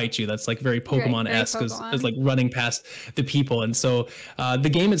wanted to fight you. That's like very Pokemon-esque, as like running past the people. And so the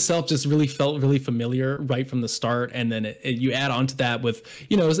game itself just really felt really familiar right from the start. And then you add on to that with,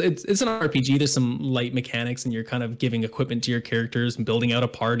 it's an RPG. There's some light mechanics, and you're kind of giving equipment to your characters and building out a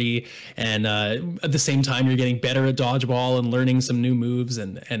party. And at the same time, you're getting better at dodgeball and learning some new moves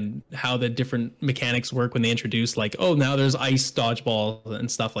and how the different mechanics work when they introduce, like, oh, now there's ice dodgeball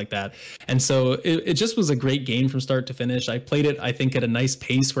and stuff like that. And so it just was a great game from start to finish. I played it, I think, at a nice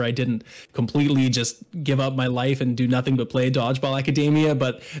pace where I didn't completely just give up my life and do nothing but play Dodgeball Academia,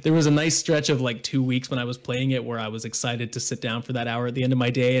 but there was a nice stretch of like 2 weeks when I was playing it where I was excited to sit down for that hour at the end of my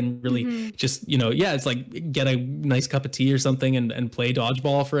day and really just, it's like get a nice cup of tea or something and play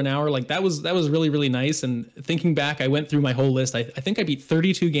dodgeball for an hour. Like that was really, really nice. And thinking back, I went through my whole list. I think I beat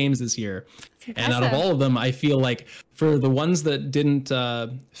 32 games this year. And out of all of them, I feel like for the ones that didn't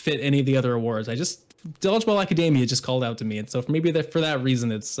fit any of the other awards, Dodgeball Academia just called out to me. And so for that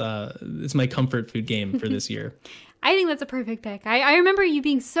reason, it's my comfort food game for this year. I think that's a perfect pick. I remember you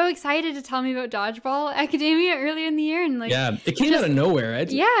being so excited to tell me about Dodgeball Academia earlier in the year, and like, it came out of nowhere.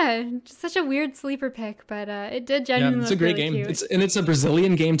 Just such a weird sleeper pick, but it did genuinely. It's a great game. It's a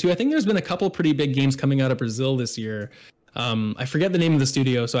Brazilian game too. I think there's been a couple pretty big games coming out of Brazil this year. I forget the name of the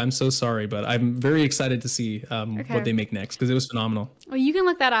studio, so I'm so sorry, but I'm very excited to see Okay. what they make next because it was phenomenal. Well, you can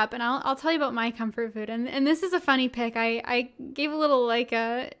look that up, and I'll tell you about my comfort food. And this is a funny pick. I gave a little like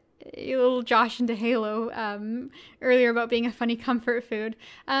a little Josh into Halo earlier about being a funny comfort food.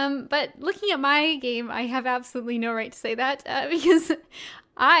 But looking at my game, I have absolutely no right to say that because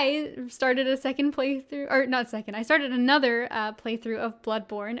I started a second playthrough, or not second, I started another playthrough of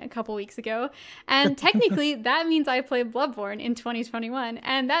Bloodborne a couple weeks ago. And technically, that means I played Bloodborne in 2021.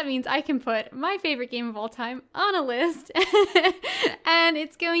 And that means I can put my favorite game of all time on a list. And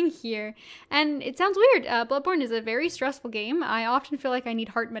it's going here. And it sounds weird. Bloodborne is a very stressful game. I often feel like I need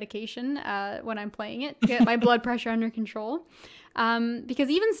heart medication when I'm playing it to get my blood pressure under control. Because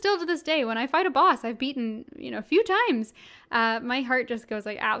even still to this day, when I fight a boss I've beaten, a few times, my heart just goes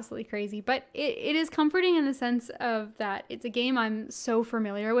like absolutely crazy. But it is comforting in the sense of that it's a game I'm so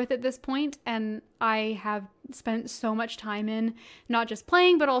familiar with at this point, and I have spent so much time in not just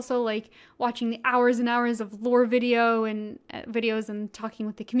playing, but also like watching the hours and hours of lore videos and talking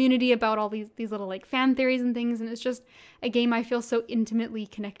with the community about all these little like fan theories and things. And it's just a game I feel so intimately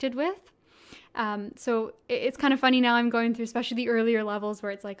connected with. So it's kind of funny now I'm going through, especially the earlier levels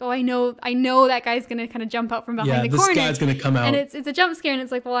where it's like, oh, I know that guy's going to kind of jump out from behind the corner. Yeah, this guy's going to come out. And it's a jump scare, and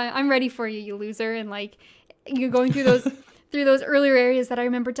it's like, well, I'm ready for you, you loser. And like, you're going through those, through those earlier areas that I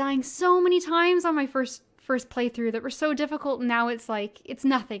remember dying so many times on my first playthrough that were so difficult. And now it's like, it's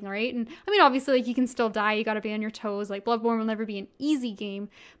nothing, right? And I mean, obviously, like, you can still die. You got to be on your toes. Like, Bloodborne will never be an easy game,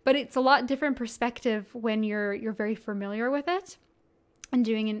 but it's a lot different perspective when you're very familiar with it and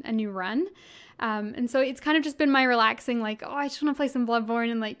doing a new run. And so it's kind of just been my relaxing, like, oh, I just want to play some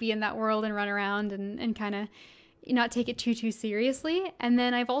Bloodborne and like be in that world and run around and kind of not take it too seriously. And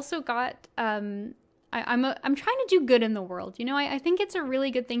then I've also got, I'm trying to do good in the world. I think it's a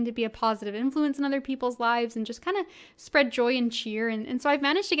really good thing to be a positive influence in other people's lives and just kind of spread joy and cheer. And so I've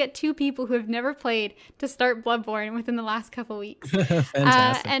managed to get 2 people who have never played to start Bloodborne within the last couple weeks.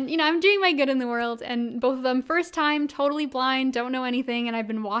 Fantastic. And I'm doing my good in the world, and both of them first time, totally blind, don't know anything, and I've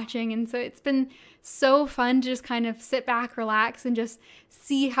been watching. And so it's been so fun to just kind of sit back, relax, and just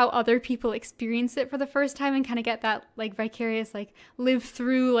see how other people experience it for the first time and kind of get that like vicarious, like live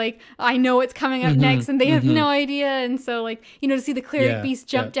through, like I know what's coming up next and they have no idea. And so like, to see the cleric beast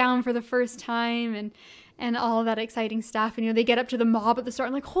jump down for the first time and all of that exciting stuff. And, they get up to the mob at the start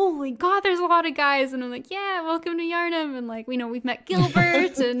and like, holy God, there's a lot of guys. And I'm like, yeah, welcome to Yharnam. And like, we've met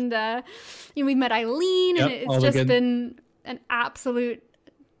Gilbert and, we've met Eileen, and it's just been an absolute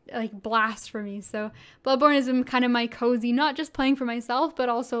like blast for me. So Bloodborne has been kind of my cozy, not just playing for myself, but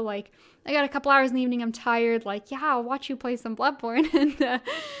also like I got a couple hours in the evening, I'm tired, like, yeah, I'll watch you play some Bloodborne and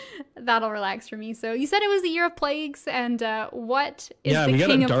that'll relax for me. So you said it was the year of plagues, and what is the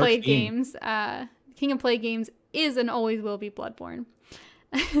King of Plague games? King of Plague games is and always will be Bloodborne.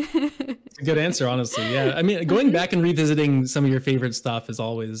 It's a good answer, honestly. Yeah, I mean, going back and revisiting some of your favorite stuff is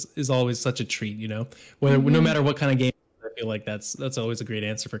always such a treat. Whether no matter what kind of game, I feel like that's always a great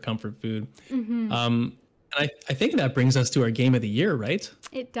answer for comfort food. And I think that brings us to our game of the year, right?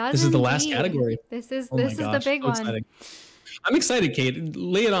 It does. This is the last category. This is the big one. Exciting. I'm excited, Kate.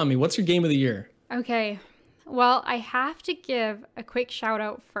 Lay it on me. What's your game of the year? Okay. Well, I have to give a quick shout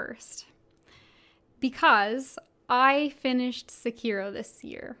out first because I finished Sekiro this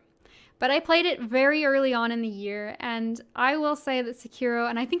year. But I played it very early on in the year, and I will say that Sekiro,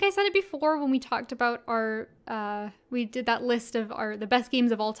 and I think I said it before when we talked about our, we did that list of the best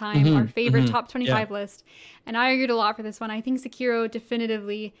games of all time, our favorite top 25 list, and I argued a lot for this one. I think Sekiro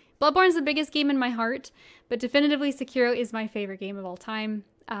definitively, Bloodborne is the biggest game in my heart, but definitively Sekiro is my favorite game of all time.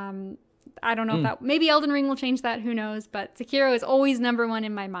 I don't know if that, maybe Elden Ring will change that, who knows, but Sekiro is always number one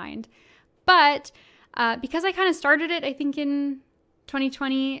in my mind. But because I kind of started it, I think in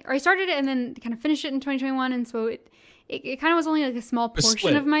 2020, or I started it and then kind of finished it in 2021, and so it kind of was only like a small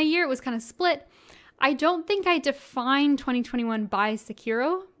portion of my year. It was kind of split. I don't think I defined 2021 by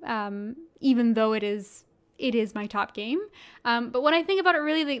Sekiro, even though it is my top game. But when I think about it,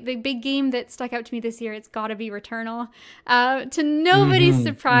 really the big game that stuck out to me this year, it's got to be Returnal. To nobody's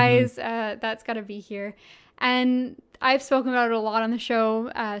surprise, that's got to be here. And I've spoken about it a lot on the show,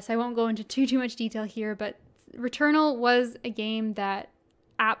 so I won't go into too much detail here, but Returnal was a game that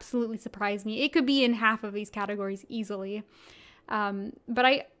absolutely surprised me. It could be in half of these categories easily. But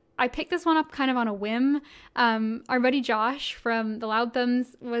I picked this one up kind of on a whim. Our buddy Josh from the Loud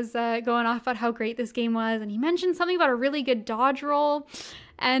Thumbs was going off about how great this game was, and he mentioned something about a really good dodge roll.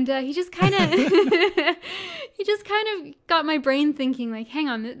 And he just kind of got my brain thinking like, hang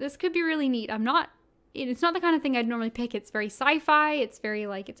on, this could be really neat. I'm not it's not the kind of thing I'd normally pick. It's very sci-fi. It's very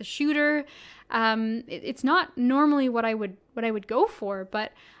like, it's a shooter. It's not normally what I would go for,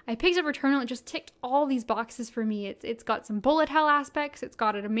 but I picked up Returnal. It just ticked all these boxes for me. It's got some bullet hell aspects. It's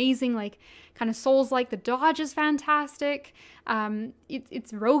got an amazing, like, kind of Souls-like. The dodge is fantastic.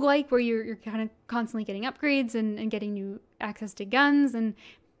 It's roguelike, where you're kind of constantly getting upgrades and getting new access to guns, and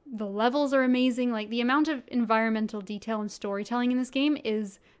the levels are amazing. Like, the amount of environmental detail and storytelling in this game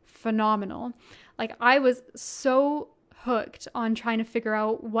is phenomenal. Like, I was so hooked on trying to figure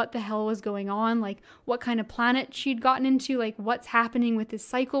out what the hell was going on, like what kind of planet she'd gotten into, like what's happening with this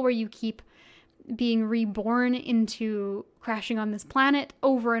cycle where you keep being reborn into crashing on this planet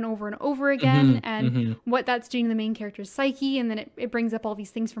over and over and over again, and what that's doing to the main character's psyche. And then it brings up all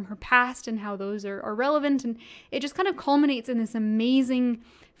these things from her past and how those are relevant, and it just kind of culminates in this amazing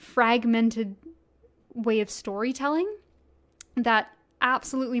fragmented way of storytelling that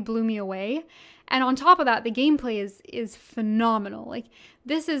absolutely blew me away. And on top of that, the gameplay is phenomenal. Like,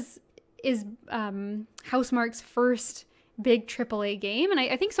 this is Housemarque's first big AAA game, and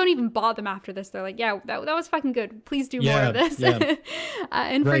I think Sony even bought them after this. They're like, yeah, that was fucking good. Please do more of this,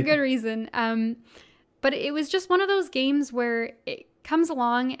 and for good reason. But it was just one of those games where it comes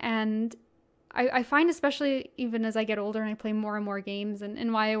along, and I find, especially even as I get older and I play more and more games,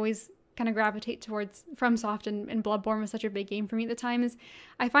 and why I always kind of gravitate towards FromSoft, and Bloodborne was such a big game for me at the time, is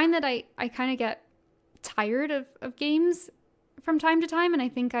I find that I kind of get tired of games from time to time, and I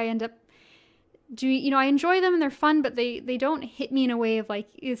think I end up doing, I enjoy them and they're fun, but they don't hit me in a way of like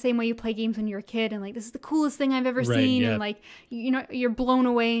the same way you play games when you're a kid and like, this is the coolest thing I've ever seen, and like, you're blown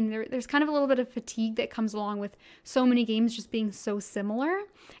away, and there's kind of a little bit of fatigue that comes along with so many games just being so similar.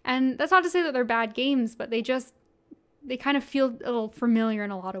 And that's not to say that they're bad games, but they kind of feel a little familiar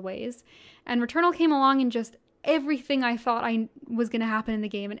in a lot of ways. And Returnal came along, and just everything I thought I was going to happen in the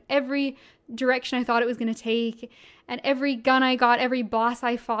game, and every direction I thought it was going to take, and every gun I got, every boss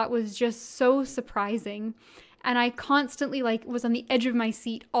I fought was just so surprising. And I constantly was on the edge of my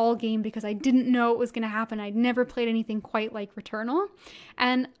seat all game because I didn't know what was going to happen. I'd never played anything quite like Returnal.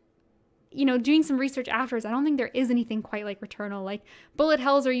 And doing some research afterwards, I don't think there is anything quite like Returnal. Like, bullet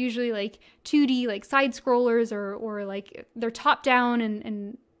hells are usually like 2D, like side scrollers, or like they're top down,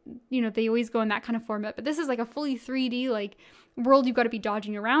 and they always go in that kind of format. But this is like a fully 3D like world you've got to be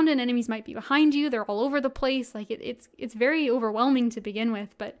dodging around in. Enemies might be behind you. They're all over the place. Like, it's very overwhelming to begin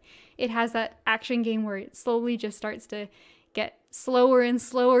with, but it has that action game where it slowly just starts to get slower and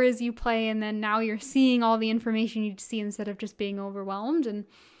slower as you play, and then now you're seeing all the information you'd see instead of just being overwhelmed. And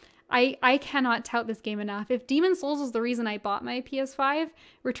I cannot tout this game enough. If Demon's Souls was the reason I bought my PS5,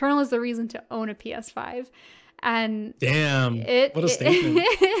 Returnal is the reason to own a PS5. And damn, what a statement.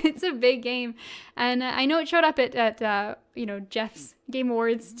 It's a big game. And I know it showed up at Jeff's Game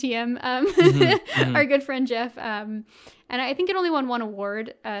Awards TM, our good friend Jeff. And I think it only won one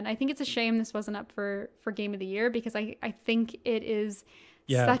award. And I think it's a shame this wasn't up for Game of the Year, because I think it is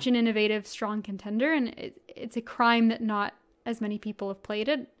such an innovative, strong contender. And it's a crime that not as many people have played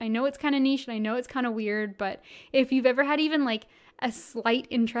it. I know it's kind of niche, and I know it's kind of weird, but if you've ever had even like a slight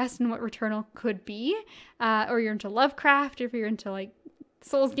interest in what Returnal could be, or you're into Lovecraft, or if you're into like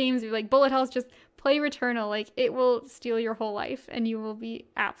Souls games, or like bullet hells, just play Returnal. Like, it will steal your whole life, and you will be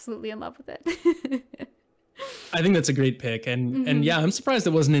absolutely in love with it. I think that's a great pick, and yeah, I'm surprised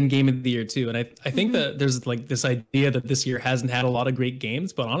it wasn't in Game of the Year too. And I think that there's like this idea that this year hasn't had a lot of great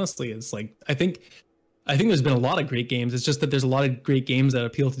games, but honestly, it's like I think there's been a lot of great games. It's just that there's a lot of great games that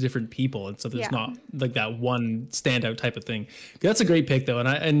appeal to different people, and so there's not like that one standout type of thing. That's a great pick though,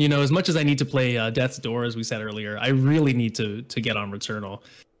 and as much as I need to play Death's Door, as we said earlier, I really need to get on Returnal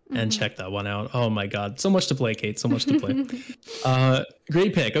and check that one out. Oh my God, so much to play, Kate, so much to play.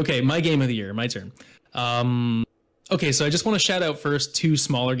 Great pick. Okay, my Game of the Year, my turn. Okay, so I just want to shout out first two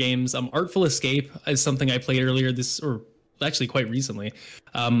smaller games. Artful Escape is something I played earlier actually quite recently.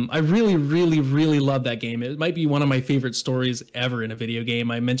 I really, really, really love that game. It might be one of my favorite stories ever in a video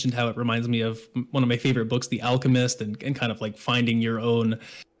game. I mentioned how it reminds me of one of my favorite books, The Alchemist, and kind of like finding your own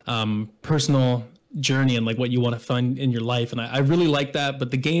personal journey and like what you want to find in your life. And I really like that.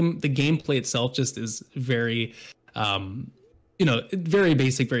 But the gameplay itself just is very very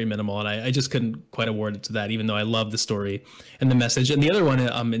basic, very minimal, and I just couldn't quite award it to that, even though I love the story and the message. And the other one,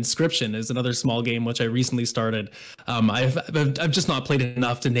 Inscription, is another small game which I recently started. I've just not played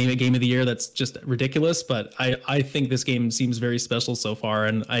enough to name it Game of the Year. That's just ridiculous, but I think this game seems very special so far,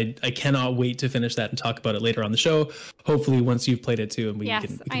 and I cannot wait to finish that and talk about it later on the show. Hopefully, once you've played it too, and we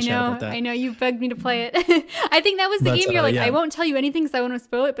can chat about that. I know you bugged me to play it. I think that was the game you're like, I won't tell you anything because I want to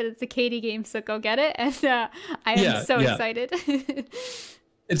spoil it, but it's a Katie game, so go get it. And I am so excited.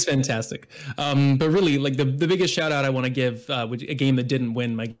 It's fantastic. But really, like the biggest shout out I want to give, which a game that didn't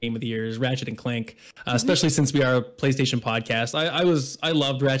win my game of the year, is Ratchet and Clank. Especially since we are a PlayStation podcast. I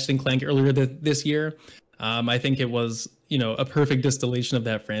loved Ratchet and Clank earlier this year. I think it was, you know, a perfect distillation of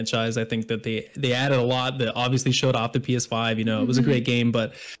that franchise. I think that they added a lot that obviously showed off the PS5. You know, it was a great game,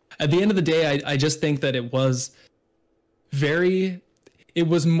 but at the end of the day, I just think that it was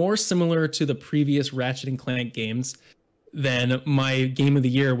more similar to the previous Ratchet and Clank games than my game of the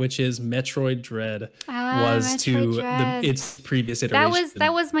year, which is Metroid Dread, was Metroid to Dread. its previous iteration.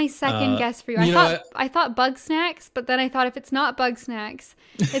 That was my second guess for you. I thought Bug Snacks, but then I thought if it's not Bug Snacks,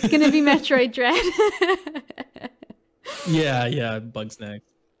 it's gonna be Metroid Dread. Yeah, Bug Snacks.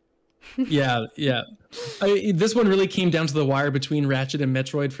 Yeah. This one really came down to the wire between Ratchet and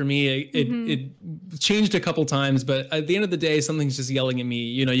Metroid for me. It changed a couple times, but at the end of the day, something's just yelling at me.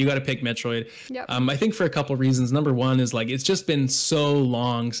 You know, you got to pick Metroid. Yep. I think for a couple reasons. Number one is like it's just been so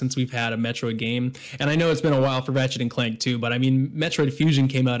long since we've had a Metroid game, and I know it's been a while for Ratchet and Clank too. But I mean, Metroid Fusion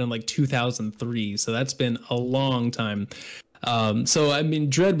came out in like 2003, so that's been a long time. So I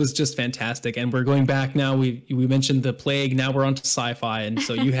mean, Dread was just fantastic, and we're going back now. We mentioned the Plague, now we're on to sci-fi, and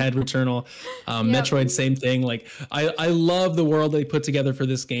so you had Returnal, Metroid, same thing. Like I love the world they put together for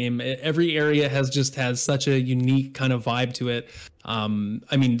this game. Every area has such a unique kind of vibe to it. I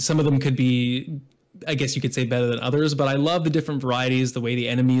mean, some of them could be, I guess you could say, better than others, but I love the different varieties, the way the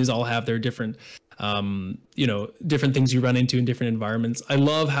enemies all have their different, different things you run into in different environments. I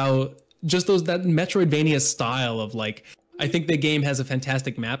love how just that Metroidvania style of like, I think the game has a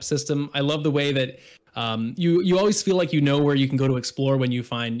fantastic map system. I love the way that you always feel like you know where you can go to explore when you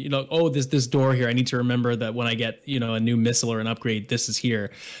find, you know, oh, there's this door here. I need to remember that when I get, you know, a new missile or an upgrade, this is here.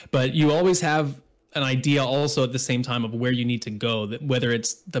 But you always have an idea also at the same time of where you need to go, that whether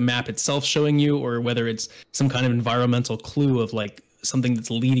it's the map itself showing you or whether it's some kind of environmental clue of like something that's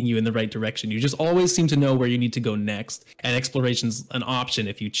leading you in the right direction. You just always seem to know where you need to go next, and exploration's an option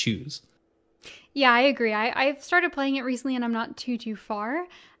if you choose. Yeah, I agree. I've started playing it recently and I'm not too far,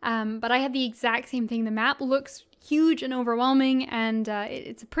 but I had the exact same thing. The map looks huge and overwhelming, and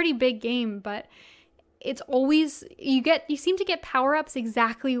it's a pretty big game, but it's always, you seem to get power-ups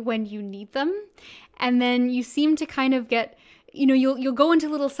exactly when you need them, and then you seem to kind of get, you know, you'll go into a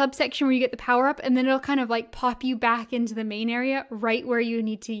little subsection where you get the power up, and then it'll kind of like pop you back into the main area right where you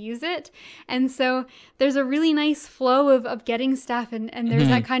need to use it. And so there's a really nice flow of getting stuff, and there's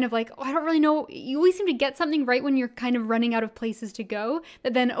that kind of like, oh, I don't really know. You always seem to get something right when you're kind of running out of places to go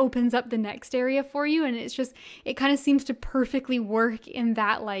that then opens up the next area for you. And it's just, it kind of seems to perfectly work in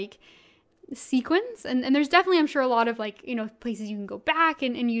that like sequence, and there's definitely, I'm sure, a lot of like, you know, places you can go back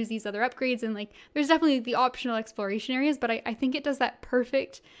and use these other upgrades, and like there's definitely the optional exploration areas, but I think it does that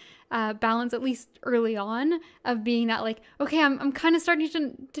perfect balance, at least early on, of being that like, okay, I'm kind of starting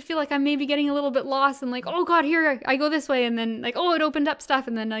to feel like I'm maybe getting a little bit lost, and like, oh god, here I go this way, and then like, oh, it opened up stuff,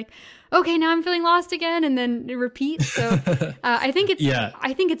 and then like, okay, now I'm feeling lost again, and then it repeats. So I think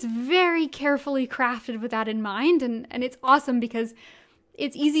it's very carefully crafted with that in mind, and it's awesome because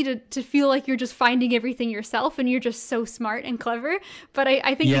it's easy to feel like you're just finding everything yourself and you're just so smart and clever. But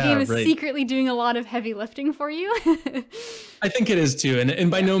I think the game is secretly doing a lot of heavy lifting for you. I think it is too. And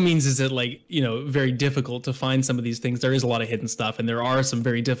by no means is it like, you know, very difficult to find some of these things. There is a lot of hidden stuff, and there are some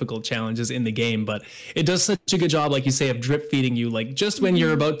very difficult challenges in the game, but it does such a good job, like you say, of drip feeding you. Like just when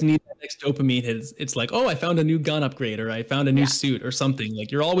you're about to need that next dopamine hit, it's like, oh, I found a new gun upgrade, or I found a new suit or something.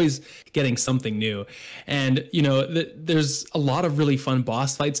 Like you're always getting something new. And, you know, there's a lot of really fun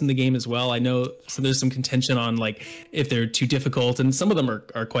boss fights in the game as well. I know, so there's some contention on like if they're too difficult, and some of them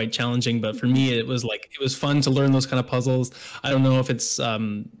are quite challenging, but for me it was fun to learn those kind of puzzles. I don't know if it's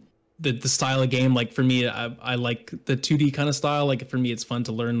the style of game. Like for me, I like the 2D kind of style. Like for me, it's fun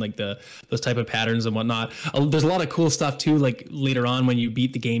to learn like those type of patterns and whatnot. There's a lot of cool stuff too. Like later on when you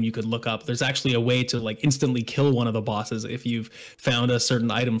beat the game, you could look up, there's actually a way to like instantly kill one of the bosses if you've found a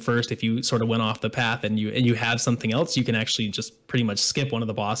certain item first. If you sort of went off the path and you have something else, you can actually just pretty much skip one of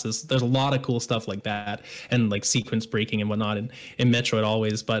the bosses. There's a lot of cool stuff like that, and like sequence breaking and whatnot in Metroid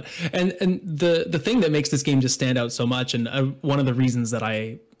always. But and the thing that makes this game just stand out so much, and one of the reasons that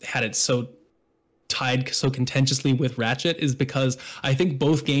I had it so tied so contentiously with Ratchet, is because I think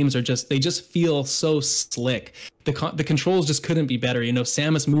both games are they just feel so slick. The controls just couldn't be better. You know,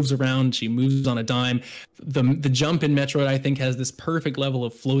 Samus moves around, she moves on a dime. The jump in Metroid, I think, has this perfect level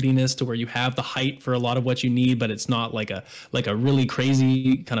of floatiness to where you have the height for a lot of what you need, but it's not like a really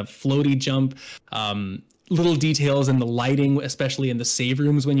crazy kind of floaty jump. Little details in the lighting, especially in the save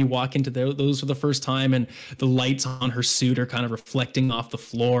rooms when you walk into those for the first time, and the lights on her suit are kind of reflecting off the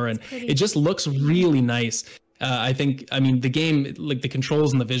floor, and it just looks really nice. I think, I mean, the game, like the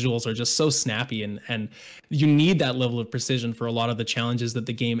controls and the visuals are just so snappy, and you need that level of precision for a lot of the challenges that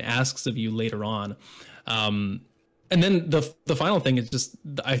the game asks of you later on. And then the final thing is just,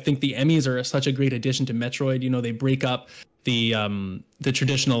 I think the Emmys are such a great addition to Metroid. You know, they break up the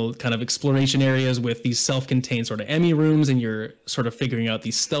traditional kind of exploration areas with these self-contained sort of Emmy rooms, and you're sort of figuring out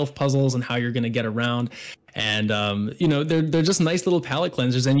these stealth puzzles and how you're going to get around. And you know, they're just nice little palate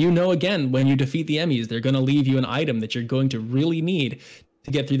cleansers. And you know, again, when you defeat the Emmys, they're going to leave you an item that you're going to really need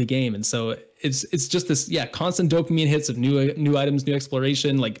to get through the game. And so it's just this constant dopamine hits of new items, new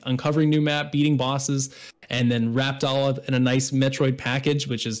exploration, like uncovering new map, beating bosses, and then wrapped all up in a nice Metroid package,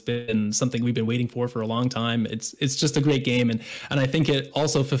 which has been something we've been waiting for a long time. It's just a great game, and I think it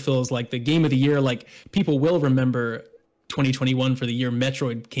also fulfills like the game of the year. Like, people will remember 2021 for the year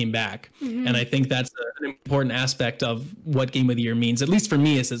Metroid came back. And I think that's an important aspect of what game of the year means, at least for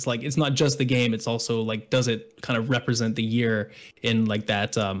me. Is it's like, it's not just the game, it's also like, does it kind of represent the year in like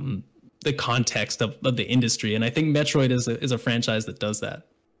that the context of the industry? And I think Metroid is a franchise that does that.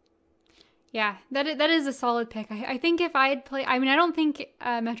 Yeah, that is a solid pick. I think if I had played, I mean, I don't think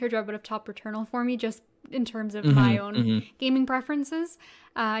Metroid Dread would have topped Returnal for me, just in terms of my own gaming preferences.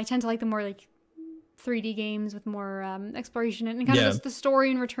 I tend to like the more like 3D games with more exploration, and kind of the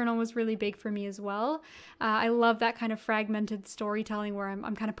story in Returnal was really big for me as well. I love that kind of fragmented storytelling where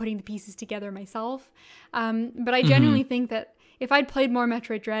I'm kind of putting the pieces together myself. But I genuinely think that if I'd played more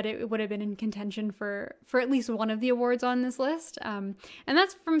Metroid Dread, it would have been in contention for at least one of the awards on this list. And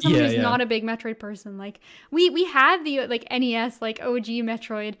that's from someone who's not a big Metroid person. Like we had the like NES, like OG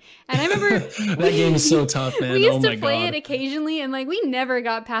Metroid, and I remember that game is so tough, man. We used to play it occasionally, and like we never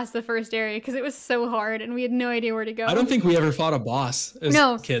got past the first area because it was so hard, and we had no idea where to go. I don't think we ever fought a boss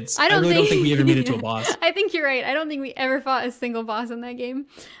as kids. I really don't think we ever made it to a boss. I think you're right. I don't think we ever fought a single boss in that game.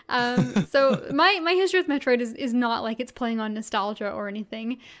 So my history with Metroid is not like it's playing on nostalgia or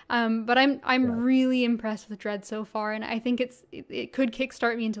anything, but I'm really impressed with Dread so far, and I think it could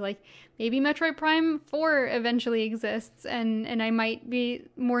kickstart me into like maybe Metroid Prime 4 eventually exists, and I might be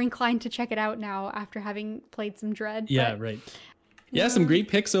more inclined to check it out now after having played some Dread. Right. Yeah, some great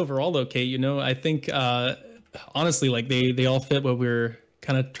picks overall though, Kate. You know, I think honestly, like they all fit what we're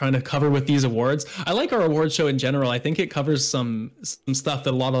kind of trying to cover with these awards. I like our award show in general. I think it covers some stuff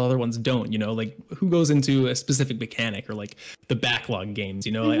that a lot of other ones don't, you know, like who goes into a specific mechanic or like the backlog games,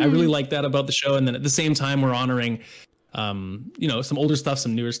 you know. Like, I really like that about the show. And then at the same time, we're honoring you know, some older stuff,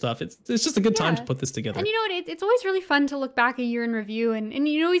 some newer stuff. It's just a good time to put this together. And you know what, it's always really fun to look back a year in review, and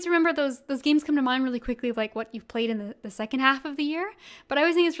you always remember those games come to mind really quickly, like what you've played in the second half of the year. But I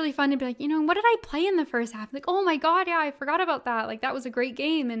always think it's really fun to be like, you know, what did I play in the first half? Like, oh my god, yeah, I forgot about that. Like, that was a great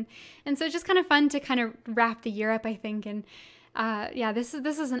game. And so it's just kind of fun to kind of wrap the year up, I think. And this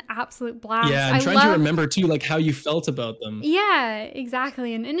is an absolute blast. Yeah, I'm trying to remember too, like how you felt about them. Yeah,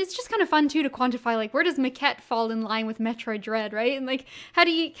 exactly. And it's just kind of fun too to quantify, like, where does Maquette fall in line with Metroid Dread, right? And like, how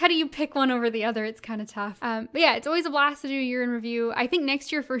do you pick one over the other? It's kind of tough. But yeah, it's always a blast to do a year in review. I think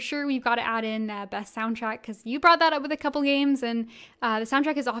next year for sure we've got to add in best soundtrack, because you brought that up with a couple games, and the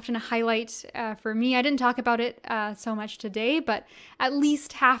soundtrack is often a highlight for me. I didn't talk about it so much today, but at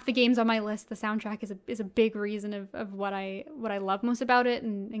least half the games on my list, the soundtrack is a big reason of what I love most about it,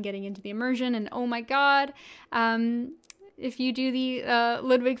 and getting into the immersion. And oh my god, if you do the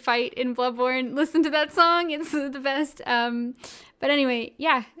Ludwig fight in Bloodborne, listen to that song. It's the best. But anyway,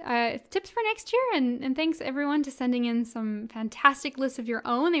 yeah, tips for next year, and thanks everyone to sending in some fantastic lists of your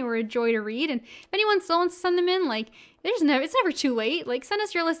own. They were a joy to read, and if anyone still wants to send them in, like, it's never too late. Like, send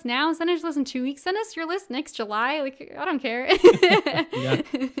us your list now, send us your list in 2 weeks, send us your list next July. Like, I don't care. Yeah.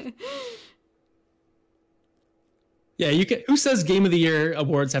 Yeah, you can. Who says Game of the Year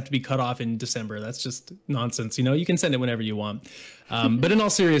awards have to be cut off in December? That's just nonsense. You know, you can send it whenever you want. But in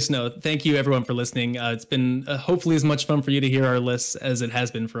all serious note, thank you everyone for listening. It's been hopefully as much fun for you to hear our lists as it has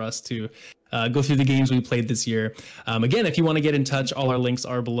been for us to go through the games we played this year. Again, if you want to get in touch, all our links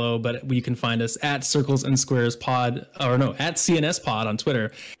are below, but you can find us at Circles and Squares Pod, or no, at CNS Pod on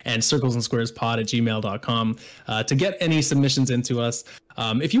Twitter, and Circles and Squares Pod at gmail.com to get any submissions into us.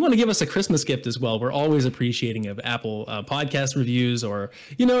 If you want to give us a Christmas gift as well, we're always appreciating of Apple podcast reviews, or,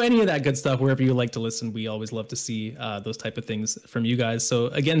 you know, any of that good stuff, wherever you like to listen. We always love to see those type of things from you guys. So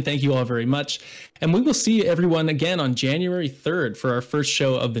again, thank you all very much. And we will see everyone again on January 3rd for our first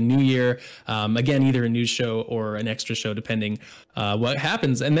show of the new year. Again, either a news show or an extra show, depending what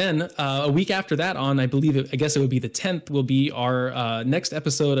happens. And then a week after that, I guess it would be the 10th, will be our next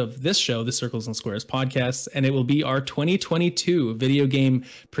episode of this show, the Circles and Squares podcast. And it will be our 2022 video game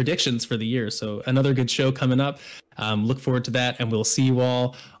predictions for the year. So another good show coming up. Look forward to that, and we'll see you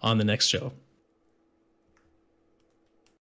all on the next show.